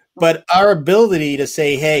 But our ability to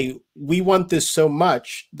say, hey, we want this so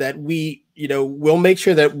much that we, you know, we'll make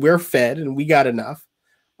sure that we're fed and we got enough.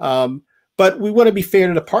 But we want to be fair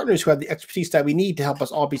to the partners who have the expertise that we need to help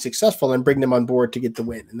us all be successful and bring them on board to get the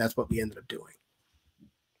win. And that's what we ended up doing.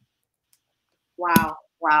 Wow.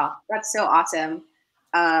 Wow. That's so awesome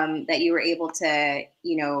that you were able to,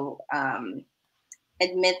 you know,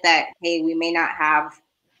 admit that, hey, we may not have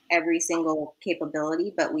every single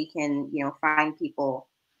capability, but we can, you know, find people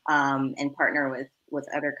and partner with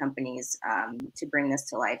other companies to bring this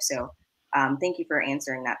to life. So thank you for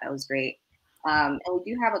answering that. That was great. And we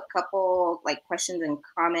do have a couple like questions and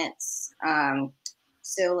comments.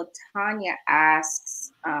 So Latanya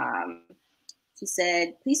asks, she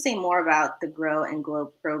said, please say more about the Grow and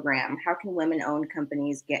Glow program. How can women-owned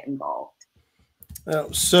companies get involved?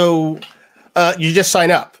 So you just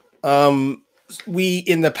sign up. We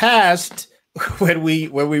in the past, when we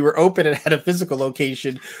were open and had a physical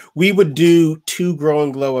location, we would do 2 Grow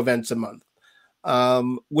and Glow events a month,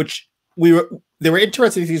 which there were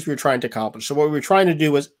interesting things we were trying to accomplish. So what we were trying to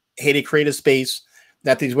do was, hey, to create a space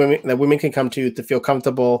that women can come to feel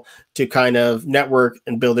comfortable, to kind of network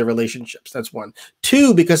and build their relationships. That's one.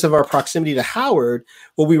 2, because of our proximity to Howard,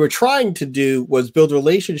 what we were trying to do was build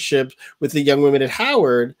relationships with the young women at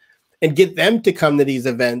Howard and get them to come to these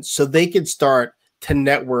events so they could start to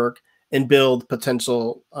network and build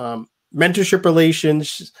potential mentorship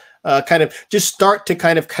relations, kind of just start to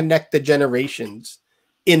kind of connect the generations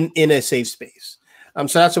in a safe space.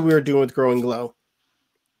 So that's what we were doing with Grow and Glow.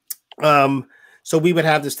 So we would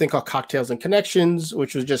have this thing called Cocktails and Connections,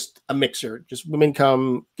 which was just a mixer. Just women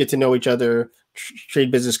come, get to know each other, trade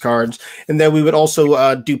business cards. And then we would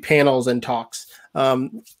also do panels and talks, all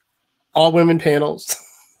women panels.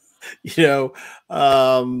 You know,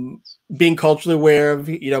 being culturally aware of,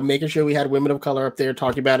 you know, making sure we had women of color up there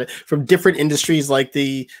talking about it from different industries. Like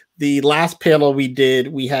the last panel we did,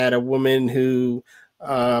 we had a woman who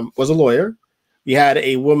was a lawyer. We had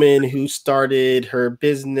a woman who started her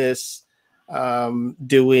business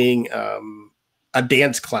doing a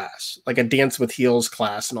dance class, like a dance with heels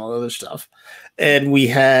class and all other stuff. And we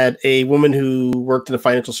had a woman who worked in the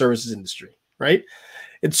financial services industry, right?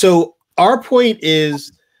 And so our point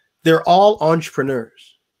is, they're all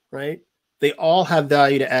entrepreneurs, right? They all have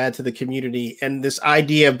value to add to the community. And this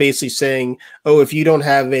idea of basically saying, oh, if you don't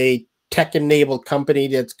have a tech-enabled company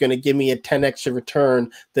that's going to give me a 10x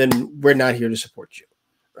return, then we're not here to support you,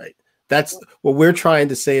 right? That's what we're trying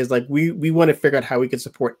to say is like, we want to figure out how we can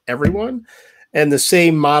support everyone. And the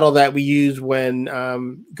same model that we use when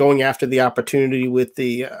going after the opportunity with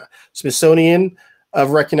the Smithsonian,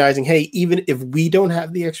 of recognizing, hey, even if we don't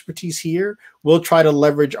have the expertise here, we'll try to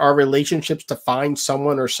leverage our relationships to find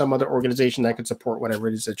someone or some other organization that can support whatever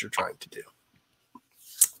it is that you're trying to do.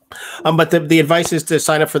 But the advice is to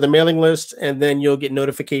sign up for the mailing list, and then you'll get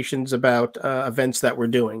notifications about events that we're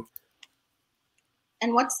doing.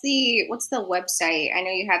 And what's the website? I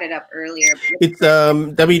know you had it up earlier. It's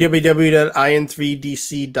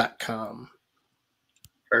www.in3dc.com.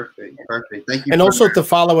 Perfect. Thank you. And also to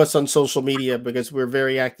follow us on social media, because we're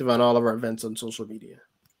very active on all of our events on social media.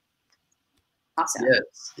 Awesome.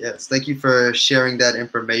 Yes. Thank you for sharing that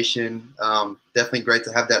information. Definitely great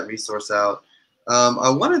to have that resource out. I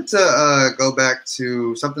wanted to go back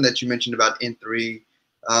to something that you mentioned about N3,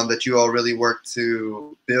 that you all really work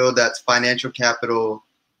to build, that's financial capital,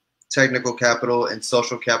 technical capital, and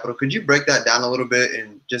social capital. Could you break that down a little bit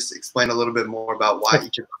and just explain a little bit more about why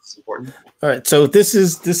each of those is important? All right. So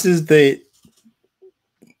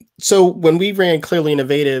so when we ran Clearly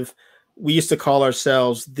Innovative, we used to call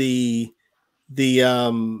ourselves the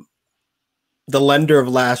the lender of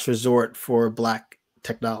last resort for Black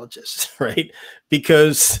technologists, right?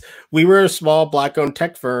 Because we were a small Black-owned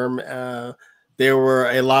tech firm. There were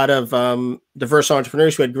a lot of diverse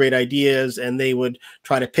entrepreneurs who had great ideas, and they would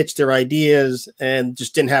try to pitch their ideas and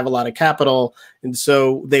just didn't have a lot of capital. And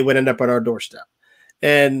so they would end up at our doorstep.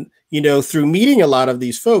 And, you know, through meeting a lot of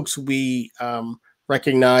these folks, we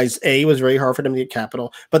recognized, it was very hard for them to get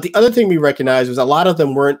capital. But the other thing we recognized was a lot of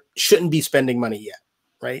them shouldn't be spending money yet,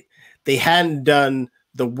 right? They hadn't done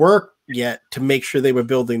the work yet to make sure they were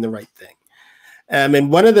building the right thing. And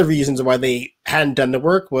one of the reasons why they hadn't done the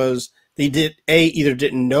work was they either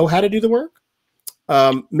didn't know how to do the work.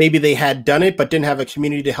 Maybe they had done it, but didn't have a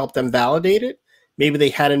community to help them validate it. Maybe they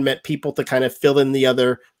hadn't met people to kind of fill in the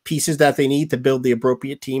other pieces that they need to build the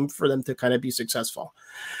appropriate team for them to kind of be successful.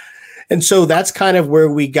 And so that's kind of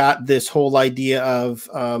where we got this whole idea of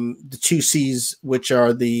the 2 C's, which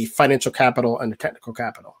are the financial capital and the technical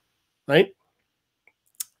capital, right?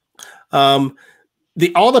 All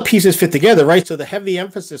the pieces fit together, right? So the heavy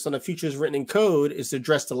emphasis on the futures written in code is to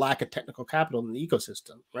address the lack of technical capital in the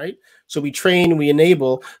ecosystem, right? So we train, we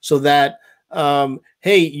enable so that,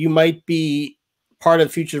 hey, you might be part of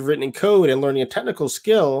the futures written in code and learning a technical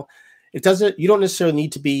skill. You don't necessarily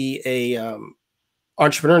need to be a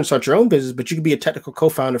entrepreneur and start your own business, but you could be a technical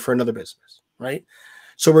co-founder for another business, right?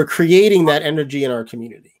 So we're creating that energy in our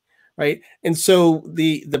community, right? And so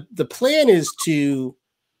the plan is to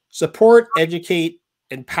support, educate,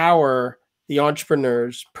 empower the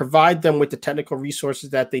entrepreneurs, provide them with the technical resources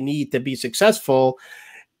that they need to be successful,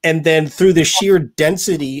 and then through the sheer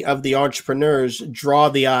density of the entrepreneurs, draw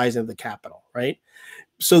the eyes of the capital, right?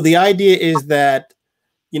 So the idea is that,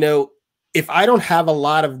 you know, if I don't have a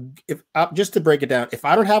lot of, just to break it down, if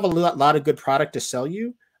I don't have a lot of good product to sell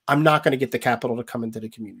you, I'm not going to get the capital to come into the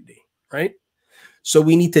community, right? So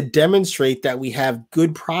we need to demonstrate that we have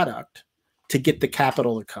good product to get the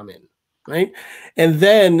capital to come in, right? And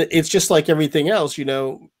then it's just like everything else, you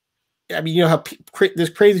know. I mean, you know how there's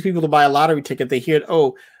crazy people to buy a lottery ticket. They hear,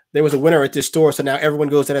 oh, there was a winner at this store, so now everyone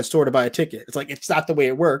goes to that store to buy a ticket. It's like, it's not the way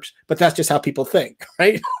it works, but that's just how people think,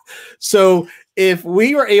 right? So if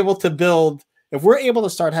we're able to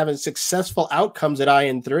start having successful outcomes at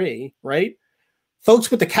IN3, right?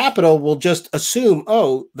 Folks with the capital will just assume,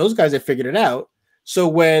 oh, those guys have figured it out. So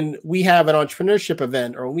when we have an entrepreneurship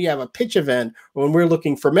event or we have a pitch event or when we're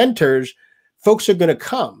looking for mentors, folks are going to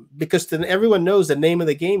come because then everyone knows the name of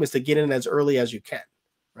the game is to get in as early as you can,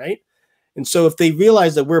 right? And so if they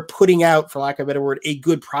realize that we're putting out, for lack of a better word, a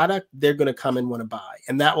good product, they're going to come and want to buy.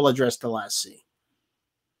 And that will address the last C.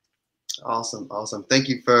 Awesome. Awesome. Thank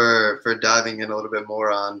you for diving in a little bit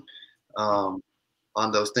more on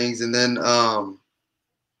those things. And then,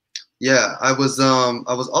 yeah, I was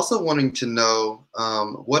also wanting to know,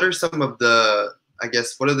 what are some of the,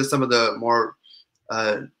 some of the more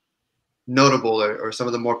notable or some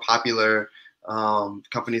of the more popular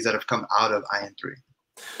companies that have come out of IN3?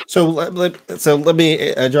 So let me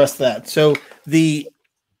address that. So I'm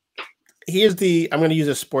going to use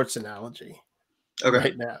a sports analogy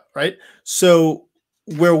right now, right? So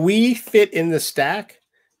where we fit in the stack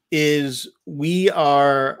is we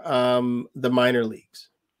are the minor leagues,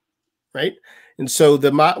 right? And so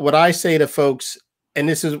what I say to folks, and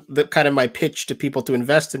this is the kind of my pitch to people to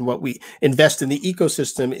invest in what we invest in the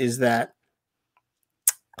ecosystem, is that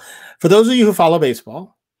for those of you who follow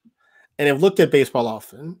baseball and have looked at baseball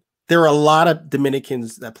often, there are a lot of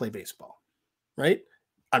Dominicans that play baseball, right?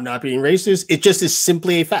 I'm not being racist. It just is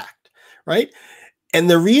simply a fact, right? And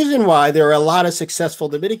the reason why there are a lot of successful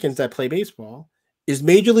Dominicans that play baseball is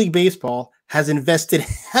Major League Baseball has invested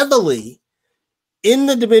heavily in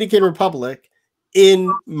the Dominican Republic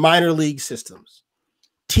in minor league systems,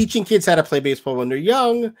 teaching kids how to play baseball when they're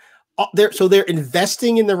young. So they're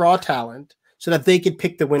investing in the raw talent so that they could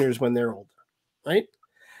pick the winners when they're older, right?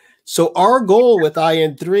 So our goal with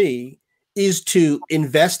IN3 is to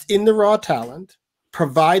invest in the raw talent,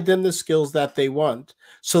 provide them the skills that they want,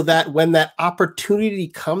 so that when that opportunity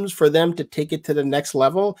comes for them to take it to the next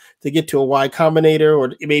level, to get to a Y Combinator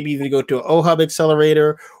or maybe even go to an OHub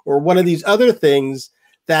accelerator or one of these other things,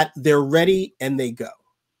 that they're ready and they go,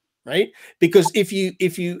 right? Because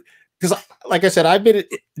because like I said, I've been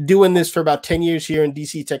doing this for about 10 years here in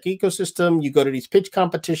DC Tech Ecosystem. You go to these pitch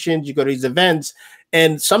competitions, you go to these events,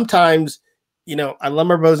 and sometimes, you know, I love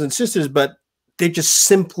my brothers and sisters, but they're just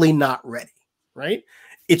simply not ready, right?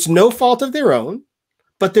 It's no fault of their own,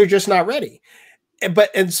 but they're just not ready. And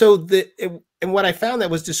what I found that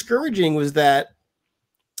was discouraging was that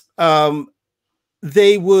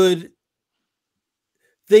they would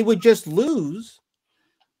just lose,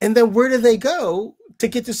 and then where do they go to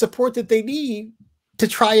get the support that they need to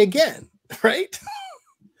try again? right?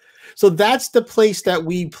 So that's the place that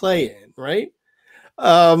we play in, right?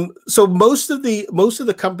 So most of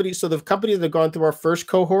the companies, so the companies that have gone through our first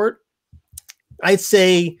cohort, I'd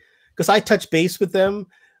say, because I touched base with them,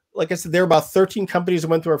 like I said, there are about 13 companies that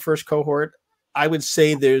went through our first cohort. I would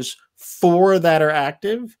say there's 4 that are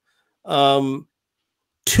active. 2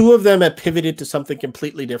 of them have pivoted to something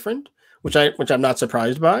completely different, which I'm not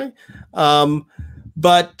surprised by.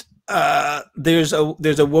 But there's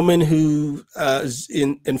a woman who is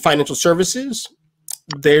in financial services.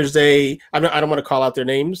 There's I don't want to call out their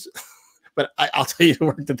names, but I'll tell you the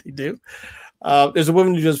work that they do. There's a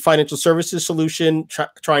woman who does financial services solution,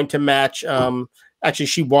 trying to match. Actually,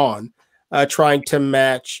 she won, trying to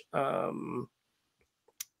match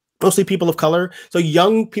mostly people of color. So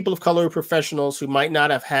young people of color professionals who might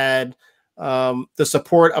not have had the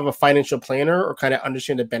support of a financial planner or kind of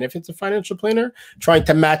understand the benefits of financial planner, trying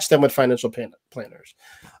to match them with financial planners.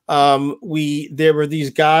 There were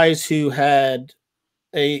these guys who had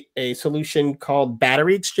a solution called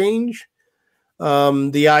Battery Exchange.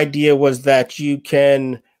 The idea was that you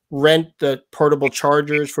can rent the portable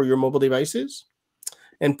chargers for your mobile devices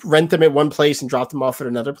and rent them at one place and drop them off at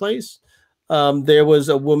another place. There was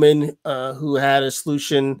a woman who had a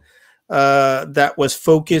solution that was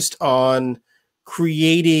focused on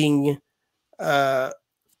creating,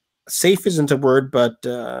 safe isn't a word, but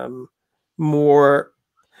more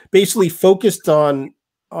basically focused on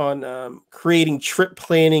creating trip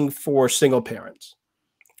planning for single parents,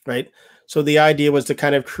 right? So the idea was to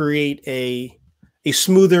kind of create a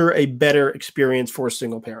smoother, a better experience for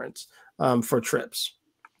single parents for trips.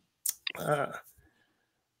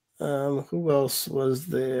 Who else was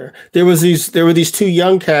there? There were these 2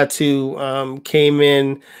 young cats who came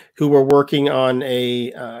in who were working on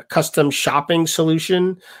a custom shopping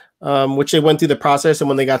solution, which they went through the process, and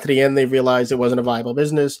when they got to the end, they realized it wasn't a viable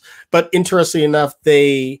business. But interestingly enough,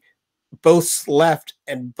 they both left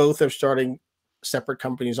and both are starting separate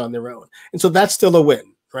companies on their own, and so that's still a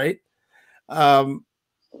win, right? I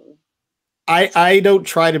don't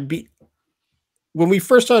try to be. When we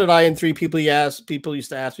first started IN3, people used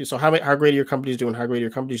to ask me, so how great are your companies doing? How great are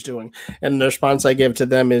your companies doing? And the response I give to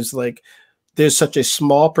them is like, there's such a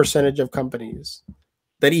small percentage of companies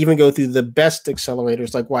that even go through the best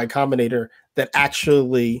accelerators like Y Combinator that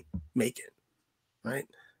actually make it, right?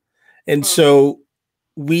 And so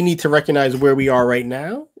we need to recognize where we are right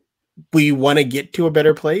now. We want to get to a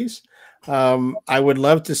better place. I would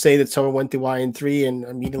love to say that someone went through IN3 and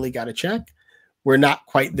immediately got a check. We're not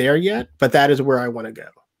quite there yet, but that is where I want to go,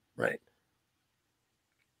 right?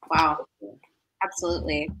 Wow,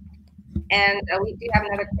 absolutely. And we do have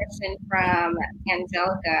another question from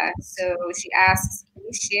Angelica. So she asks, can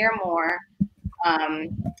you share more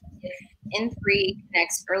if N3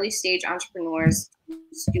 connects early stage entrepreneurs to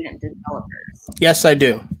student developers? Yes, I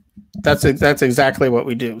do. That's exactly what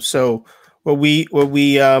we do. So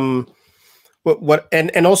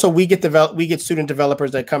and also we get student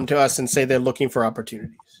developers that come to us and say they're looking for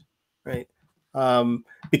opportunities, right?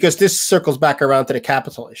 Because this circles back around to the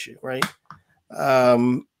capital issue, right?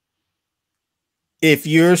 If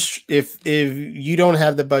you don't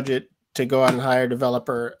have the budget to go out and hire a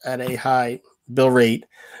developer at a high bill rate,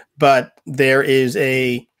 but there is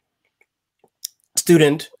a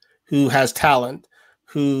student who has talent,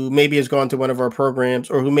 who maybe has gone to one of our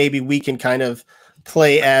programs, or who maybe we can kind of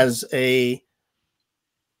play as a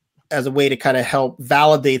way to kind of help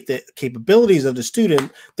validate the capabilities of the student,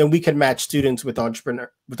 then we can match students with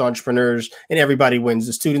entrepreneurs, and everybody wins.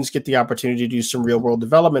 The students get the opportunity to do some real world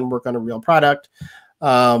development, work on a real product,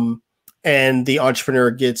 and the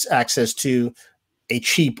entrepreneur gets access to a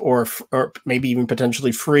cheap or maybe even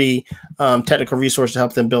potentially free technical resource to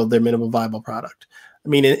help them build their minimum viable product. I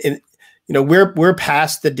mean, we're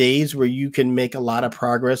past the days where you can make a lot of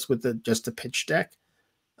progress with just a pitch deck.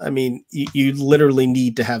 I mean, you literally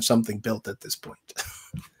need to have something built at this point.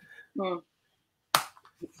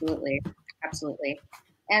 Absolutely. Absolutely.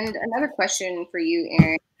 And another question for you,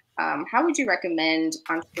 Aaron. How would you recommend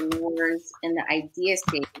entrepreneurs in the idea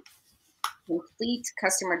stage complete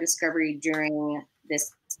customer discovery during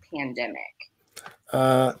this pandemic?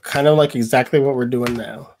 Kind of like exactly what we're doing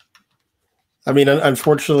now. I mean,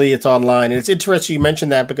 unfortunately, it's online. And it's interesting you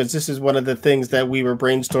mentioned that, because this is one of the things that we were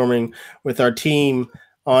brainstorming with our team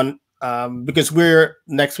on, because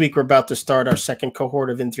next week we're about to start our second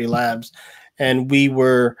cohort of N3 Labs, and we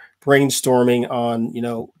were brainstorming on,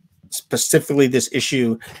 specifically this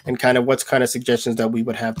issue and kind of what's kind of suggestions that we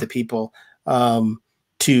would have to people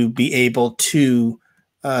to be able to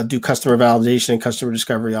do customer validation and customer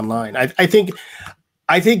discovery online. I think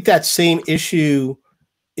that same issue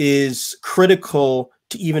is critical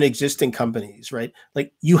to even existing companies, right?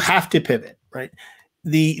 Like you have to pivot, right?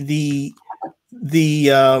 The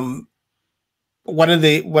one of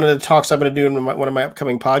the talks I'm going to do in one of my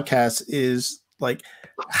upcoming podcasts is like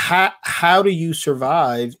how do you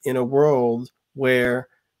survive in a world where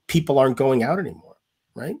people aren't going out anymore,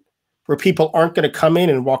 right? Where people aren't going to come in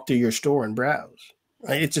and walk through your store and browse,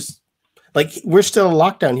 right? It's just like we're still in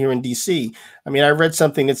lockdown here in DC. I mean, I read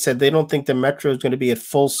something that said they don't think the metro is going to be at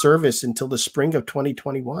full service until the spring of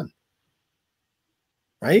 2021,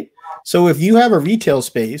 right? So if you have a retail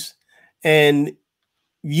space and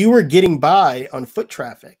you were getting by on foot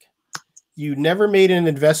traffic, you never made an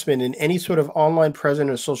investment in any sort of online presence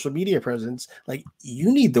or social media presence, like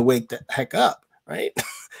you need to wake the heck up, right?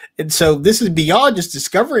 And so this is beyond just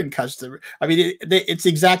discovering customer. I mean, it's the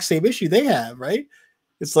exact same issue they have, right?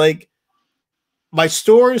 It's like my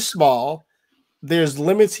store is small. There's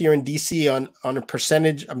limits here in DC on a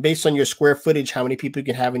percentage based on your square footage, how many people you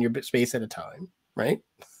can have in your space at a time, right?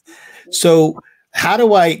 So how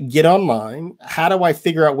do I get online? How do I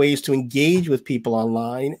figure out ways to engage with people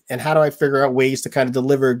online? And how do I figure out ways to kind of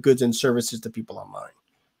deliver goods and services to people online?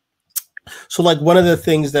 So like one of the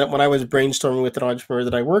things that when I was brainstorming with an entrepreneur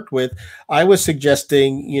that I worked with, I was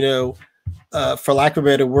suggesting, for lack of a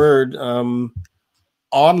better word,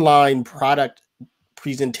 online product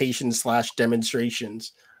presentations /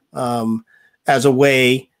 demonstrations as a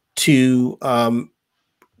way to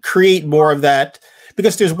create more of that.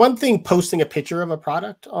 Because there's one thing posting a picture of a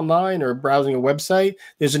product online or browsing a website.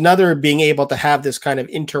 There's another being able to have this kind of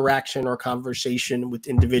interaction or conversation with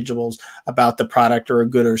individuals about the product or a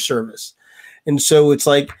good or service. And so it's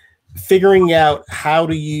like figuring out how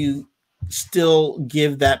do you still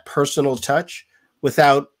give that personal touch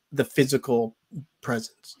without the physical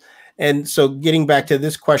presence. And so getting back to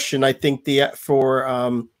this question, I think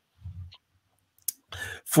for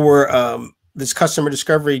this customer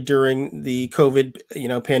discovery during the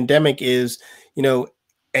COVID, pandemic is,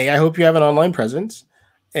 I hope you have an online presence.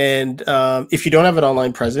 And if you don't have an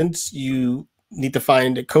online presence, you need to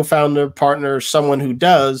find a co-founder, partner, someone who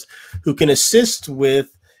does, who can assist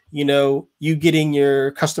with, you getting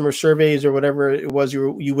your customer surveys or whatever it was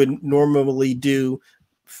you would normally do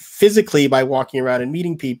physically by walking around and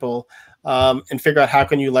meeting people, and figure out how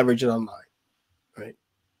can you leverage it online, right?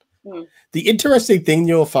 Mm. The interesting thing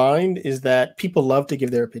you'll find is that people love to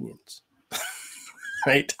give their opinions,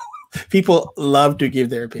 right? People love to give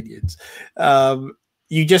their opinions.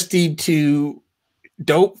 You just need to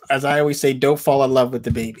as I always say, don't fall in love with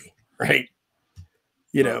the baby, right?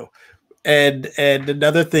 And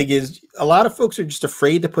another thing is a lot of folks are just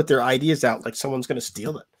afraid to put their ideas out like someone's going to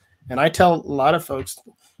steal it. And I tell a lot of folks,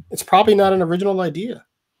 it's probably not an original idea,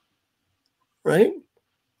 right?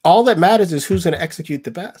 All that matters is who's going to execute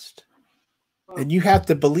the best. And you have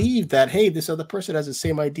to believe that, hey, this other person has the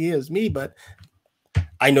same idea as me, but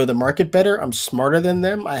I know the market better. I'm smarter than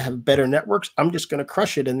them. I have better networks. I'm just going to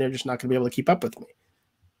crush it, and they're just not going to be able to keep up with me.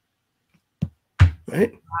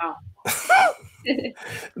 Right? Wow.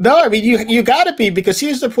 No, I mean, you got to be, because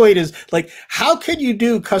here's the point is, like, how can you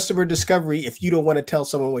do customer discovery if you don't want to tell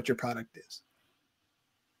someone what your product is?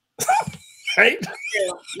 Right?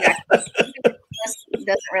 Yeah. It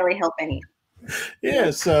doesn't really help any.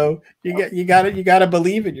 Yeah, so you got to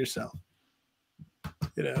believe in yourself.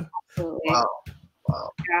 Absolutely. Wow.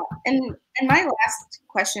 Yeah. And my last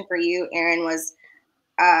question for you, Aaron, was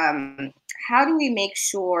how do we make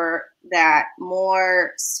sure that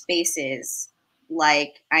more spaces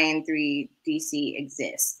like IN3 DC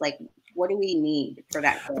exist? Like, what do we need for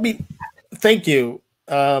that? I mean, thank you.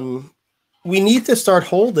 We need to start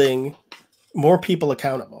holding more people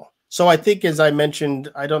accountable. So I think, as I mentioned,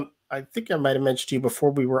 I think I might have mentioned to you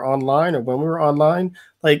before we were online or when we were online,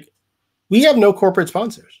 like, we have no corporate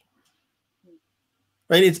sponsors,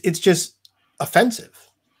 right? It's just offensive,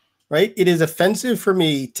 right? It is offensive for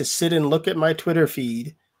me to sit and look at my Twitter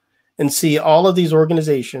feed and see all of these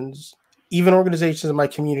organizations, even organizations in my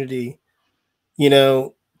community,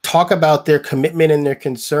 talk about their commitment and their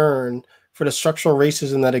concern for the structural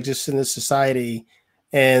racism that exists in this society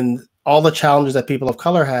and all the challenges that people of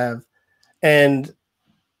color have. And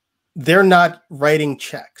they're not writing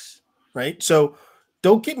checks, right? So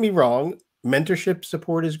don't get me wrong. Mentorship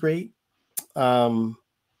support is great. But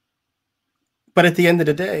at the end of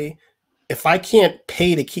the day, if I can't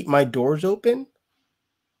pay to keep my doors open,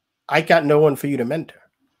 I got no one for you to mentor,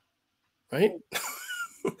 right?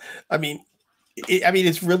 I mean,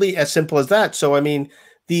 it's really as simple as that. So, I mean,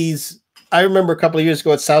 I remember a couple of years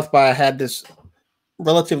ago at South by, I had this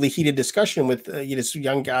relatively heated discussion with this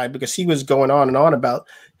young guy, because he was going on and on about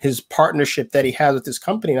his partnership that he has with this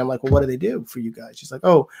company. And I'm like, well, what do they do for you guys? He's like,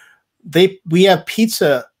 oh, we have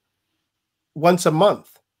pizza once a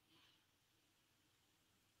month.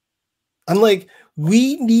 I'm like,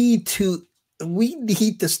 we need to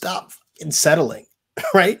stop settling,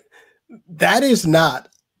 right? That is not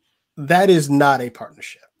a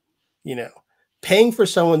partnership. You know, paying for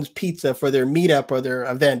someone's pizza for their meetup or their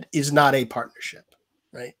event is not a partnership,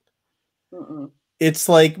 right? It's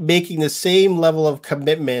like making the same level of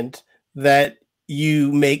commitment that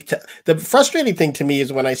you make to. The frustrating thing to me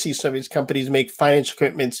is when I see some of these companies make financial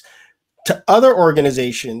commitments to other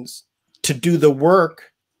organizations to do the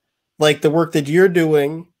work, like the work that you're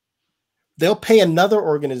doing. They'll pay another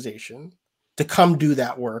organization to come do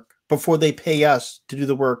that work before they pay us to do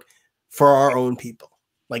the work for our own people.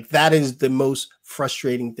 Like, that is the most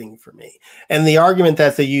frustrating thing for me. And the argument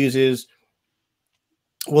that they use is,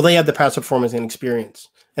 well, they have the past performance and experience,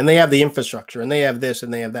 and they have the infrastructure, and they have this,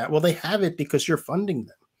 and they have that. Well, they have it because you're funding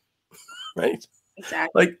them, right?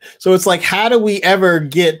 Exactly. Like, so it's like, how do we ever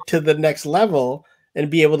get to the next level and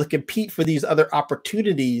be able to compete for these other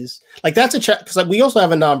opportunities? Like, that's a because like, we also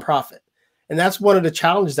have a nonprofit, and that's one of the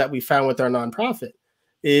challenges that we found with our nonprofit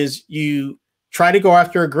is you try to go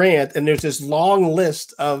after a grant, and there's this long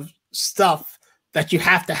list of stuff that you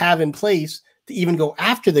have to have in place to even go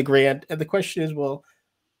after the grant. And the question is, well,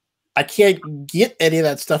 I can't get any of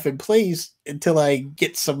that stuff in place until I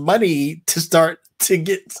get some money to start to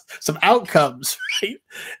get some outcomes, right?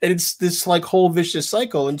 And it's this like whole vicious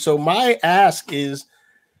cycle. And so my ask is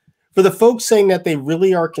for the folks saying that they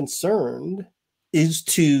really are concerned is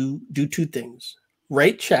to do two things: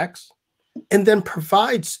 write checks and then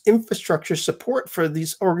provides infrastructure support for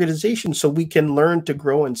these organizations so we can learn to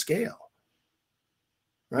grow and scale,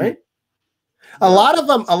 right? A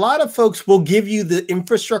lot of folks will give you the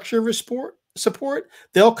infrastructure support.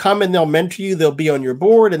 They'll come and they'll mentor you. They'll be on your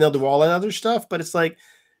board and they'll do all that other stuff. But it's like,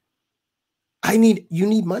 you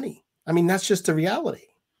need money. I mean, that's just the reality.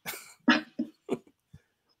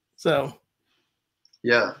 So.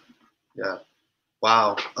 Yeah.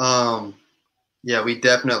 Wow. Yeah, we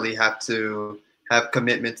definitely have to have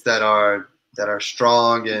commitments that are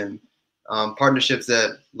strong and partnerships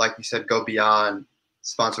that, like you said, go beyond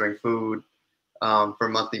sponsoring food for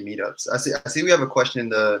monthly meetups. I see we have a question in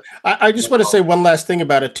the. I just want to say one last thing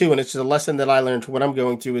about it too, and it's a lesson that I learned from what I'm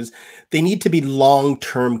going through is they need to be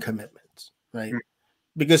long-term commitments, right?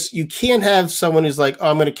 Because you can't have someone who's like, oh,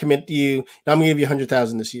 I'm going to commit to you, and I'm going to give you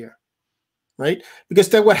 100,000 this year, right? Because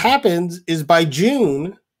then what happens is by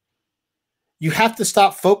June, you have to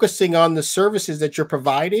stop focusing on the services that you're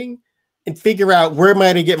providing and figure out where am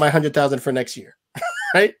I to get my 100,000 for next year,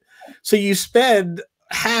 right? So you spend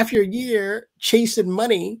half your year chasing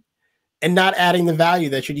money and not adding the value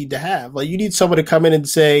that you need to have. Like, you need someone to come in and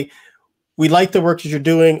say, we like the work that you're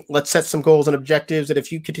doing. Let's set some goals and objectives. And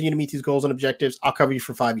if you continue to meet these goals and objectives, I'll cover you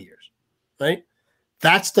for 5 years, right?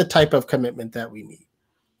 That's the type of commitment that we need.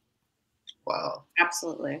 Wow.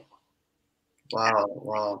 Absolutely.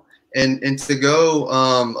 Wow. And to go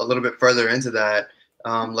a little bit further into that,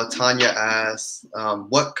 Latanya asks,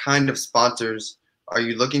 what kind of sponsors are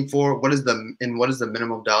you looking for? What is the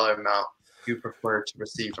minimum dollar amount you prefer to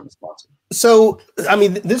receive from a sponsor? So, I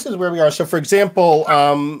mean, this is where we are. So, for example,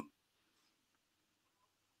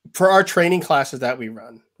 for our training classes that we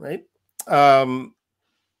run, right?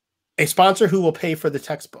 A sponsor who will pay for the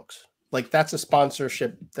textbooks, like that's a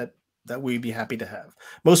sponsorship that we'd be happy to have.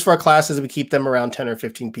 Most of our classes, we keep them around 10 or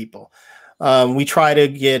 15 people. We try to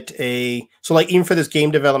get so like even for this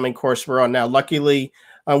game development course we're on now, luckily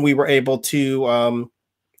we were able to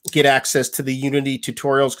get access to the Unity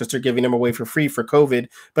tutorials because they're giving them away for free for COVID.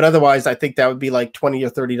 But otherwise, I think that would be like $20 or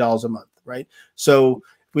 $30 a month, right? So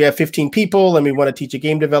we have 15 people and we want to teach a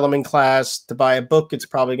game development class. To buy a book, it's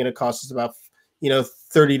probably going to cost us about,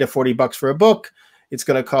 $30 to $40 for a book. It's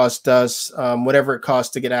going to cost us whatever it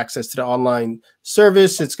costs to get access to the online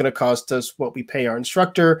service. It's going to cost us what we pay our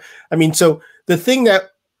instructor. I mean, so the thing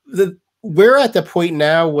we're at the point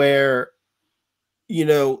now where,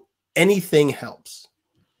 anything helps,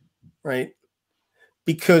 right?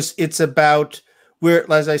 Because it's about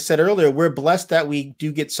as I said earlier, we're blessed that we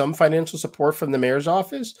do get some financial support from the mayor's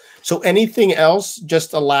office. So anything else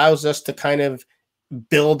just allows us to kind of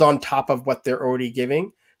build on top of what they're already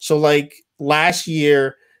giving. So like last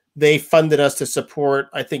year, they funded us to support,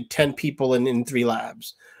 I think, 10 people in 3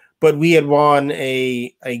 labs. But we had won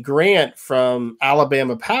a grant from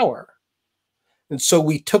Alabama Power. And so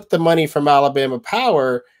we took the money from Alabama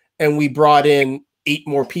Power and we brought in 8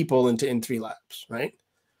 more people into in3 labs, right?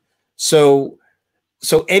 So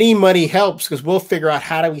any money helps because we'll figure out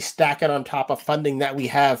how do we stack it on top of funding that we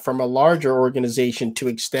have from a larger organization to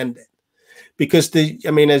extend it. Because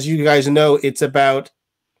as you guys know, it's about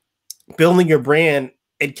building your brand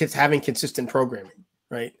and having consistent programming,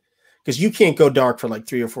 right? Because you can't go dark for like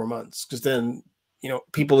 3 or 4 months, because then, you know,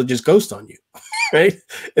 people will just ghost on you, right?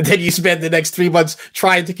 And then you spend the next 3 months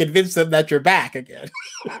trying to convince them that you're back again,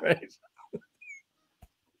 right?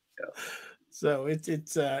 So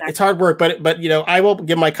it's hard work, but you know, I will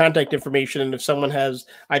give my contact information, and if someone has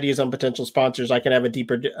ideas on potential sponsors, I can have a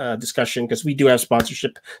deeper discussion, because we do have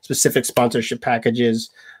specific sponsorship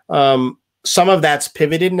packages. Some of that's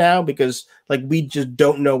pivoted now, because like we just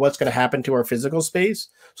don't know what's going to happen to our physical space.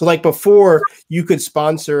 So like before, you could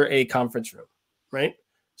sponsor a conference room, right?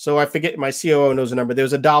 So I forget, my COO knows the number. There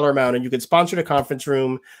was a dollar amount, and you could sponsor the conference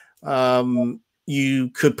room. You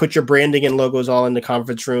could put your branding and logos all in the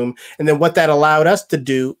conference room. And then what that allowed us to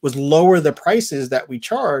do was lower the prices that we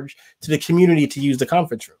charge to the community to use the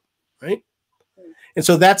conference room, right? And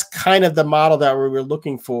so that's kind of the model that we were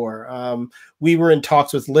looking for. We were in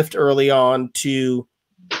talks with Lyft early on to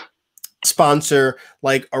sponsor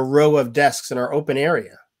like a row of desks in our open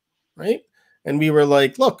area, right? And we were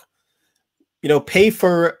like, look, you know, pay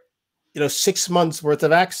for, you know, 6 months worth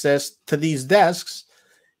of access to these desks.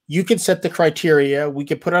 You can set the criteria. We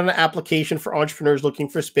could put on an application for entrepreneurs looking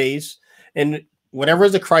for space, and whatever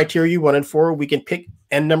is the criteria you wanted for, we can pick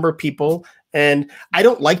N number of people. And I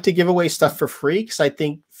don't like to give away stuff for free, because I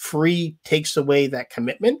think free takes away that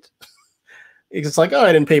commitment. It's like, oh,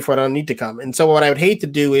 I didn't pay for it, I don't need to come. And so what I would hate to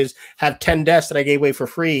do is have 10 desks that I gave away for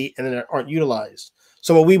free and then aren't utilized.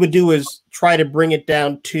 So what we would do is try to bring it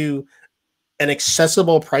down to an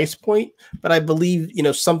accessible price point, but I believe, you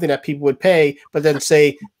know, something that people would pay, but then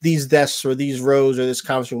say these desks or these rows or this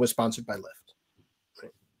conference room was sponsored by Lyft.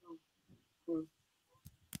 Right.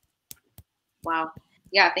 Wow.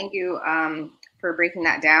 Yeah. Thank you for breaking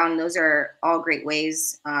that down. Those are all great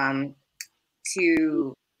ways to,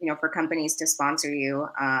 you know, for companies to sponsor you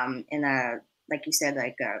in a, like you said,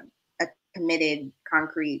 like a committed,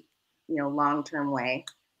 concrete, you know, long-term way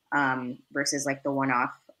versus like the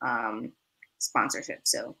one-off sponsorship.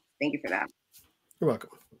 So thank you for that. You're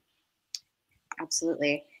welcome.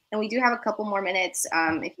 Absolutely. And we do have a couple more minutes.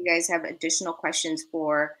 If you guys have additional questions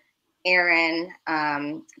for Aaron,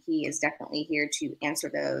 he is definitely here to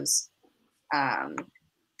answer those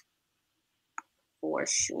for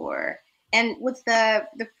sure. And with the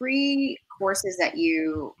free courses that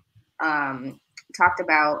you talked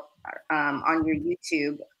about on your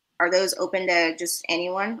YouTube, are those open to just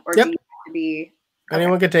anyone, or Yep. do you have to be?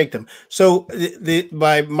 Anyone can take them. So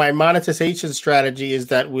my monetization strategy is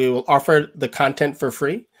that we will offer the content for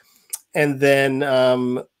free, and then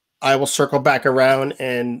I will circle back around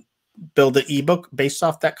and build an ebook based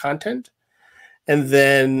off that content, and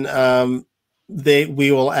then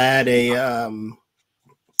we will add a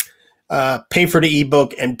pay for the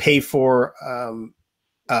ebook and pay for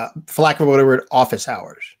lack of a better word, office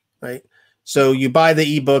hours, right? So you buy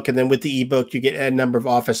the ebook, and then with the ebook, you get a number of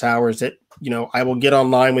office hours that, you know, I will get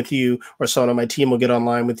online with you, or someone on my team will get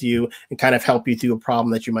online with you and kind of help you through a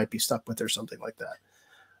problem that you might be stuck with or something like that.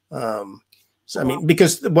 So, I mean,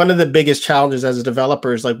 because one of the biggest challenges as a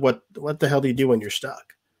developer is like, what the hell do you do when you're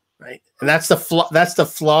stuck, right? And that's the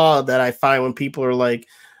flaw that I find when people are like,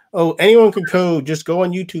 oh, anyone can code, just go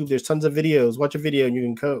on YouTube, there's tons of videos, watch a video and you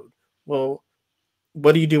can code. Well,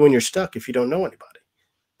 what do you do when you're stuck if you don't know anybody?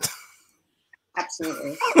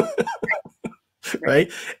 Absolutely. Right.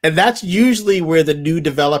 And that's usually where the new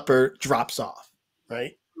developer drops off,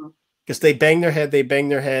 right? Because they bang their head,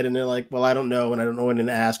 and they're like, well, I don't know, and I don't know when to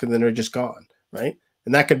ask, and then they're just gone, right?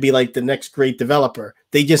 And that could be like the next great developer.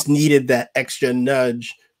 They just needed that extra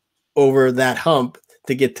nudge over that hump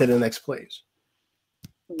to get to the next place.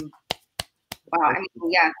 Wow. I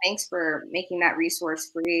mean, yeah, thanks for making that resource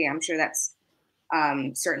free. I'm sure that's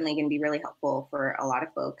certainly going to be really helpful for a lot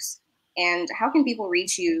of folks. And how can people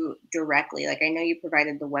reach you directly? Like, I know you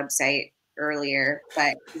provided the website earlier,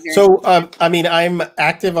 but so I mean, I'm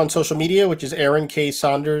active on social media, which is Aaron K.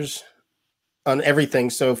 Saunders on everything.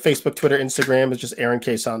 So Facebook, Twitter, Instagram is just Aaron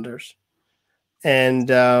K. Saunders. And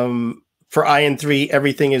for IN3,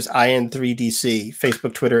 everything is IN3DC,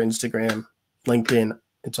 Facebook, Twitter, Instagram, LinkedIn.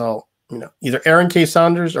 It's all, you know, either Aaron K.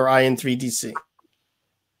 Saunders or IN3DC.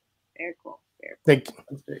 Very cool. Thank you.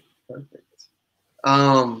 Perfect.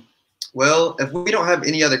 Well, if we don't have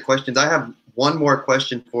any other questions, I have one more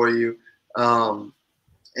question for you.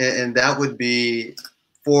 And that would be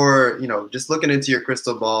for, you know, just looking into your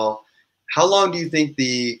crystal ball, how long do you think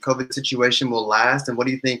the COVID situation will last? And what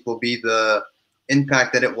do you think will be the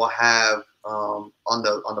impact that it will have on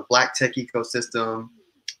the Black tech ecosystem,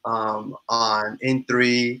 on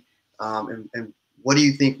N3, and what do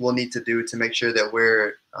you think we'll need to do to make sure that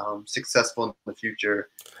we're successful in the future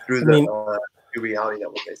through the new reality that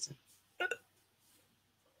we're facing?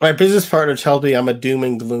 My business partner tells me I'm a doom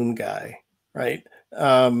and gloom guy, right?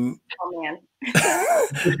 Oh man.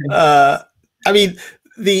 I mean,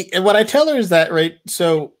 what I tell her is that, right?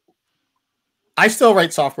 So I still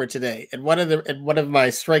write software today, and one of my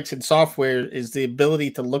strengths in software is the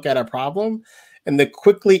ability to look at a problem and to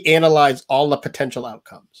quickly analyze all the potential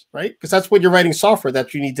outcomes, right? Because that's when you're writing software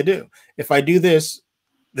that you need to do. If I do this,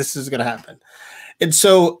 this is going to happen. And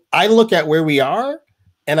so I look at where we are,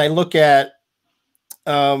 and I look at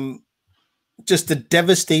just the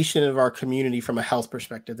devastation of our community from a health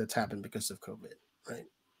perspective that's happened because of COVID, right?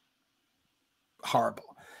 Horrible.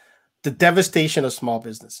 The devastation of small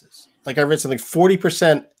businesses. Like I read something,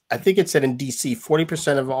 40%, I think it said in DC,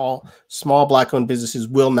 40% of all small Black-owned businesses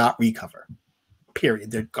will not recover. Period.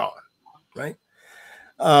 They're gone, right?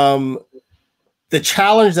 The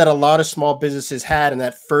challenge that a lot of small businesses had in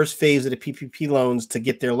that first phase of the PPP loans to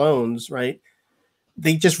get their loans, right?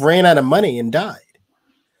 They just ran out of money and died.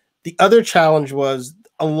 The other challenge was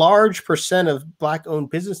a large percent of Black-owned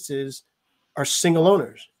businesses are single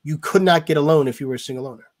owners. You could not get a loan if you were a single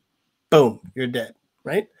owner. Boom, you're dead,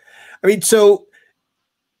 right? I mean, so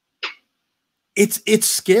it's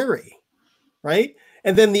scary, right?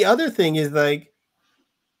 And then the other thing is like,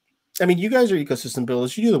 I mean, you guys are ecosystem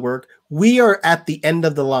builders, you do the work. We are at the end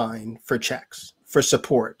of the line for checks, for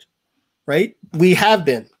support, right? We have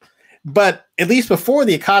been, but at least before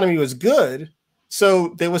the economy was good,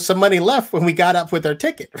 so there was some money left when we got up with our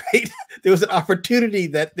ticket, right? There was an opportunity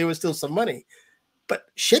that there was still some money, but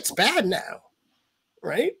shit's bad now,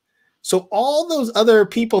 right? So all those other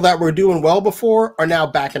people that were doing well before are now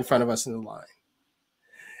back in front of us in the line.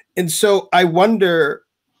 And so I wonder,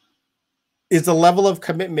 is the level of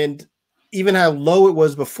commitment, even how low it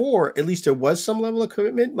was before, at least there was some level of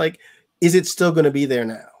commitment, like, is it still going to be there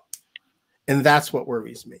now? And that's what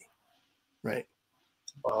worries me, right?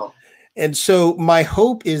 Wow. And so my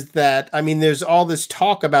hope is that, I mean, there's all this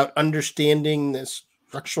talk about understanding this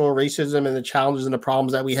structural racism and the challenges and the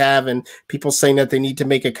problems that we have, and people saying that they need to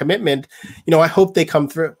make a commitment. You know, I hope they come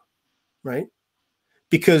through, right?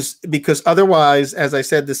 Because otherwise, as I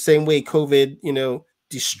said, the same way COVID, you know,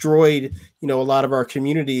 destroyed, you know, a lot of our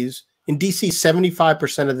communities. In DC,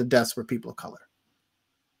 75% of the deaths were people of color,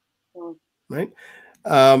 right?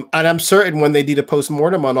 And I'm certain when they did a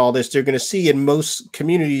postmortem on all this, they're going to see in most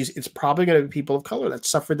communities, it's probably going to be people of color that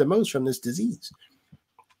suffered the most from this disease.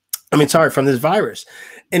 I mean, sorry, from this virus.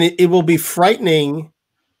 And it will be frightening.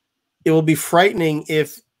 It will be frightening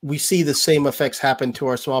if we see the same effects happen to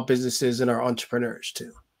our small businesses and our entrepreneurs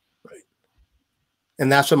too, right? And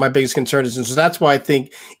that's what my biggest concern is. And so that's why I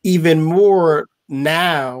think even more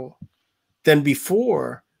now than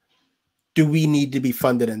before, do we need to be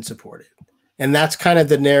funded and supported? And that's kind of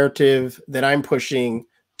the narrative that I'm pushing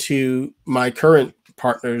to my current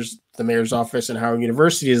partners, the mayor's office and Howard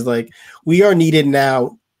University, is like, we are needed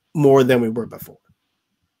now more than we were before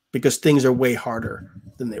because things are way harder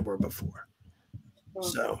than they were before.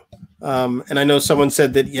 So, and I know someone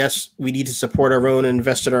said that, yes, we need to support our own and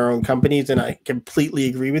invest in our own companies. And I completely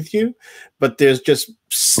agree with you, but there's just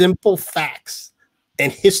simple facts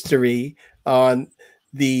and history on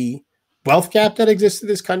the wealth gap that exists in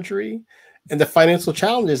this country and the financial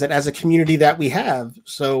challenges that as a community that we have.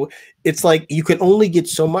 So it's like, you can only get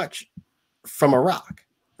so much from a rock,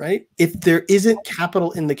 right? If there isn't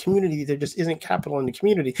capital in the community, there just isn't capital in the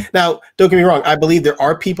community. Now, don't get me wrong. I believe there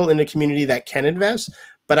are people in the community that can invest,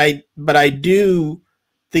 but I do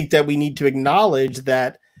think that we need to acknowledge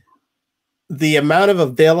that the amount of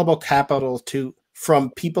available capital from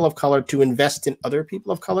people of color to invest in other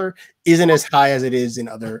people of color isn't as high as it is in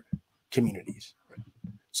other communities.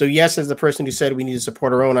 So yes, as the person who said we need to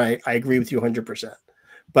support our own, I agree with you 100%.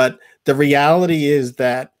 But the reality is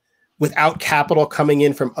that without capital coming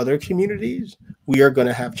in from other communities, we are going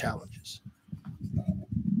to have challenges.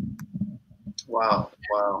 Wow.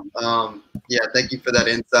 Yeah, thank you for that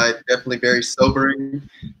insight. Definitely very sobering.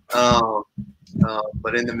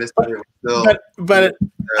 But in the midst of it, still. But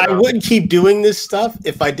I wouldn't keep doing this stuff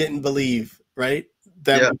if I didn't believe, right,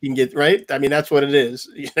 that we can get right. I mean, that's what it is.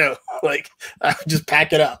 You know, like I would just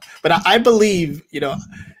pack it up. But I believe, you know,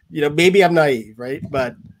 maybe I'm naive, right?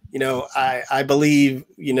 But you know, I believe,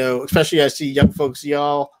 you know, especially I see young folks,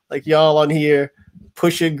 y'all on here,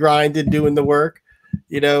 pushing, grinding, doing the work.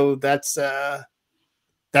 You know, that's the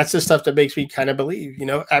stuff that makes me kind of believe. You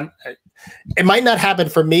know, it might not happen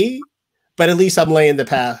for me, but at least I'm laying the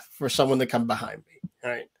path for someone to come behind me,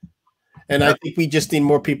 right? And I think we just need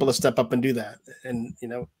more people to step up and do that. And you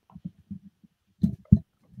know,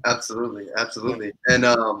 absolutely. And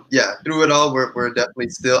yeah, through it all, we're definitely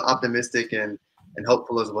still optimistic and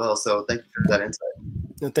hopeful as well. So thank you for that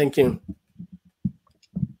insight. Thank you.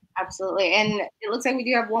 Absolutely. And it looks like we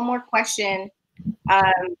do have one more question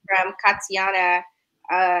from Katiana.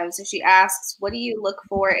 So she asks, what do you look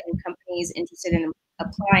for in companies interested in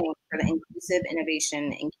applying for the Inclusive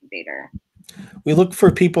Innovation Incubator? We look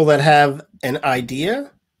for people that have an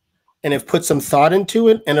idea and have put some thought into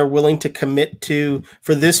it and are willing to commit to,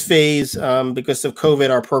 for this phase, because of COVID,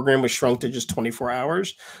 our program was shrunk to just 24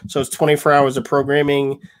 hours. So it's 24 hours of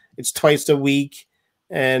programming. It's twice a week.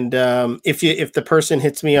 And if the person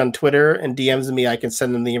hits me on Twitter and DMs me, I can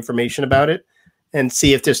send them the information about it and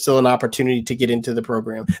see if there's still an opportunity to get into the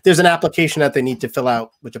program. There's an application that they need to fill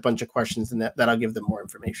out with a bunch of questions, and that I'll give them more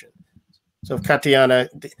information. So if Katiana,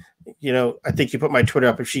 I think you put my Twitter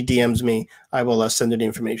up. If she DMs me, I will send her the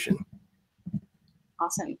information.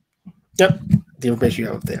 Awesome. Yep, the information you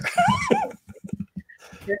have up there.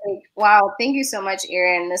 Wow, thank you so much,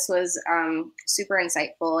 Aaron. This was super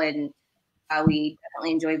insightful, and we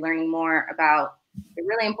definitely enjoyed learning more about the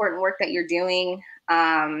really important work that you're doing.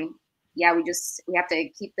 Yeah, we have to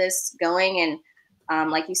keep this going,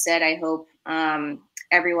 and like you said, I hope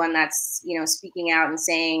everyone that's speaking out and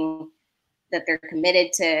saying that they're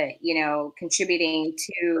committed to contributing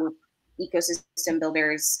to ecosystem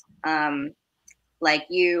builders like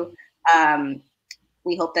you,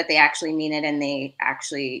 we hope that they actually mean it and they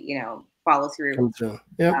actually follow through.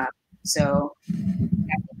 Yeah. So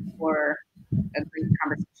thank you for a great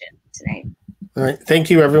conversation tonight. All right, thank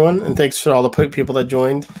you everyone, and thanks for all the people that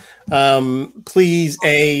joined. Please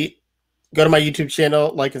go to my YouTube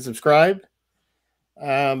channel, like and subscribe,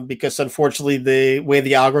 because unfortunately the way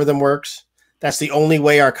the algorithm works, that's the only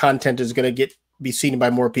way our content is going to be seen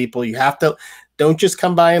by more people. You have to, don't just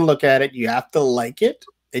come by and look at it. You have to like it,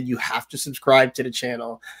 and you have to subscribe to the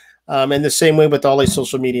channel. And the same way with all these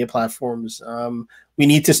social media platforms. We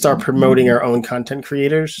need to start promoting our own content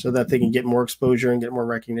creators so that they can get more exposure and get more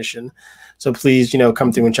recognition. So please,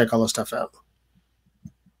 come through and check all this stuff out.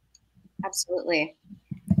 Absolutely.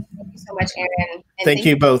 Thank you so much, Aaron. And thank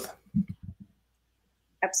you both.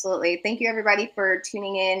 Absolutely. Thank you, everybody, for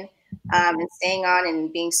tuning in and staying on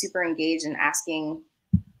and being super engaged and asking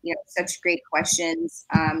such great questions.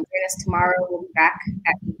 Join us tomorrow. We'll be back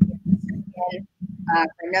at 8 p.m.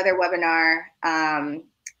 For another webinar.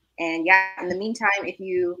 And yeah, in the meantime, if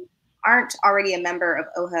you aren't already a member of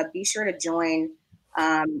OHUB, be sure to join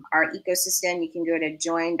our ecosystem. You can go to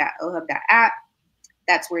join.ohub.app.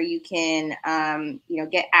 That's where you can,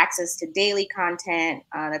 get access to daily content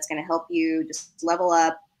that's going to help you just level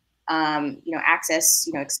up, access,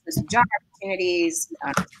 exclusive job opportunities,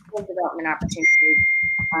 skill development opportunities,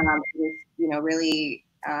 really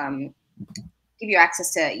give you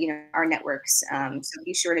access to, our networks. So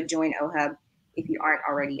be sure to join OHUB if you aren't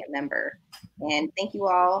already a member. And thank you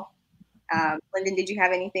all. Lyndon, did you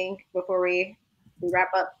have anything before we wrap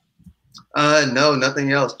up? No,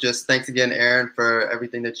 nothing else. Just thanks again, Aaron, for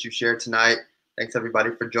everything that you shared tonight. Thanks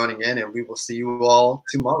everybody for joining in, and we will see you all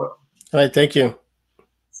tomorrow. All right, thank you.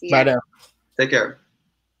 See ya. Bye now. Take care.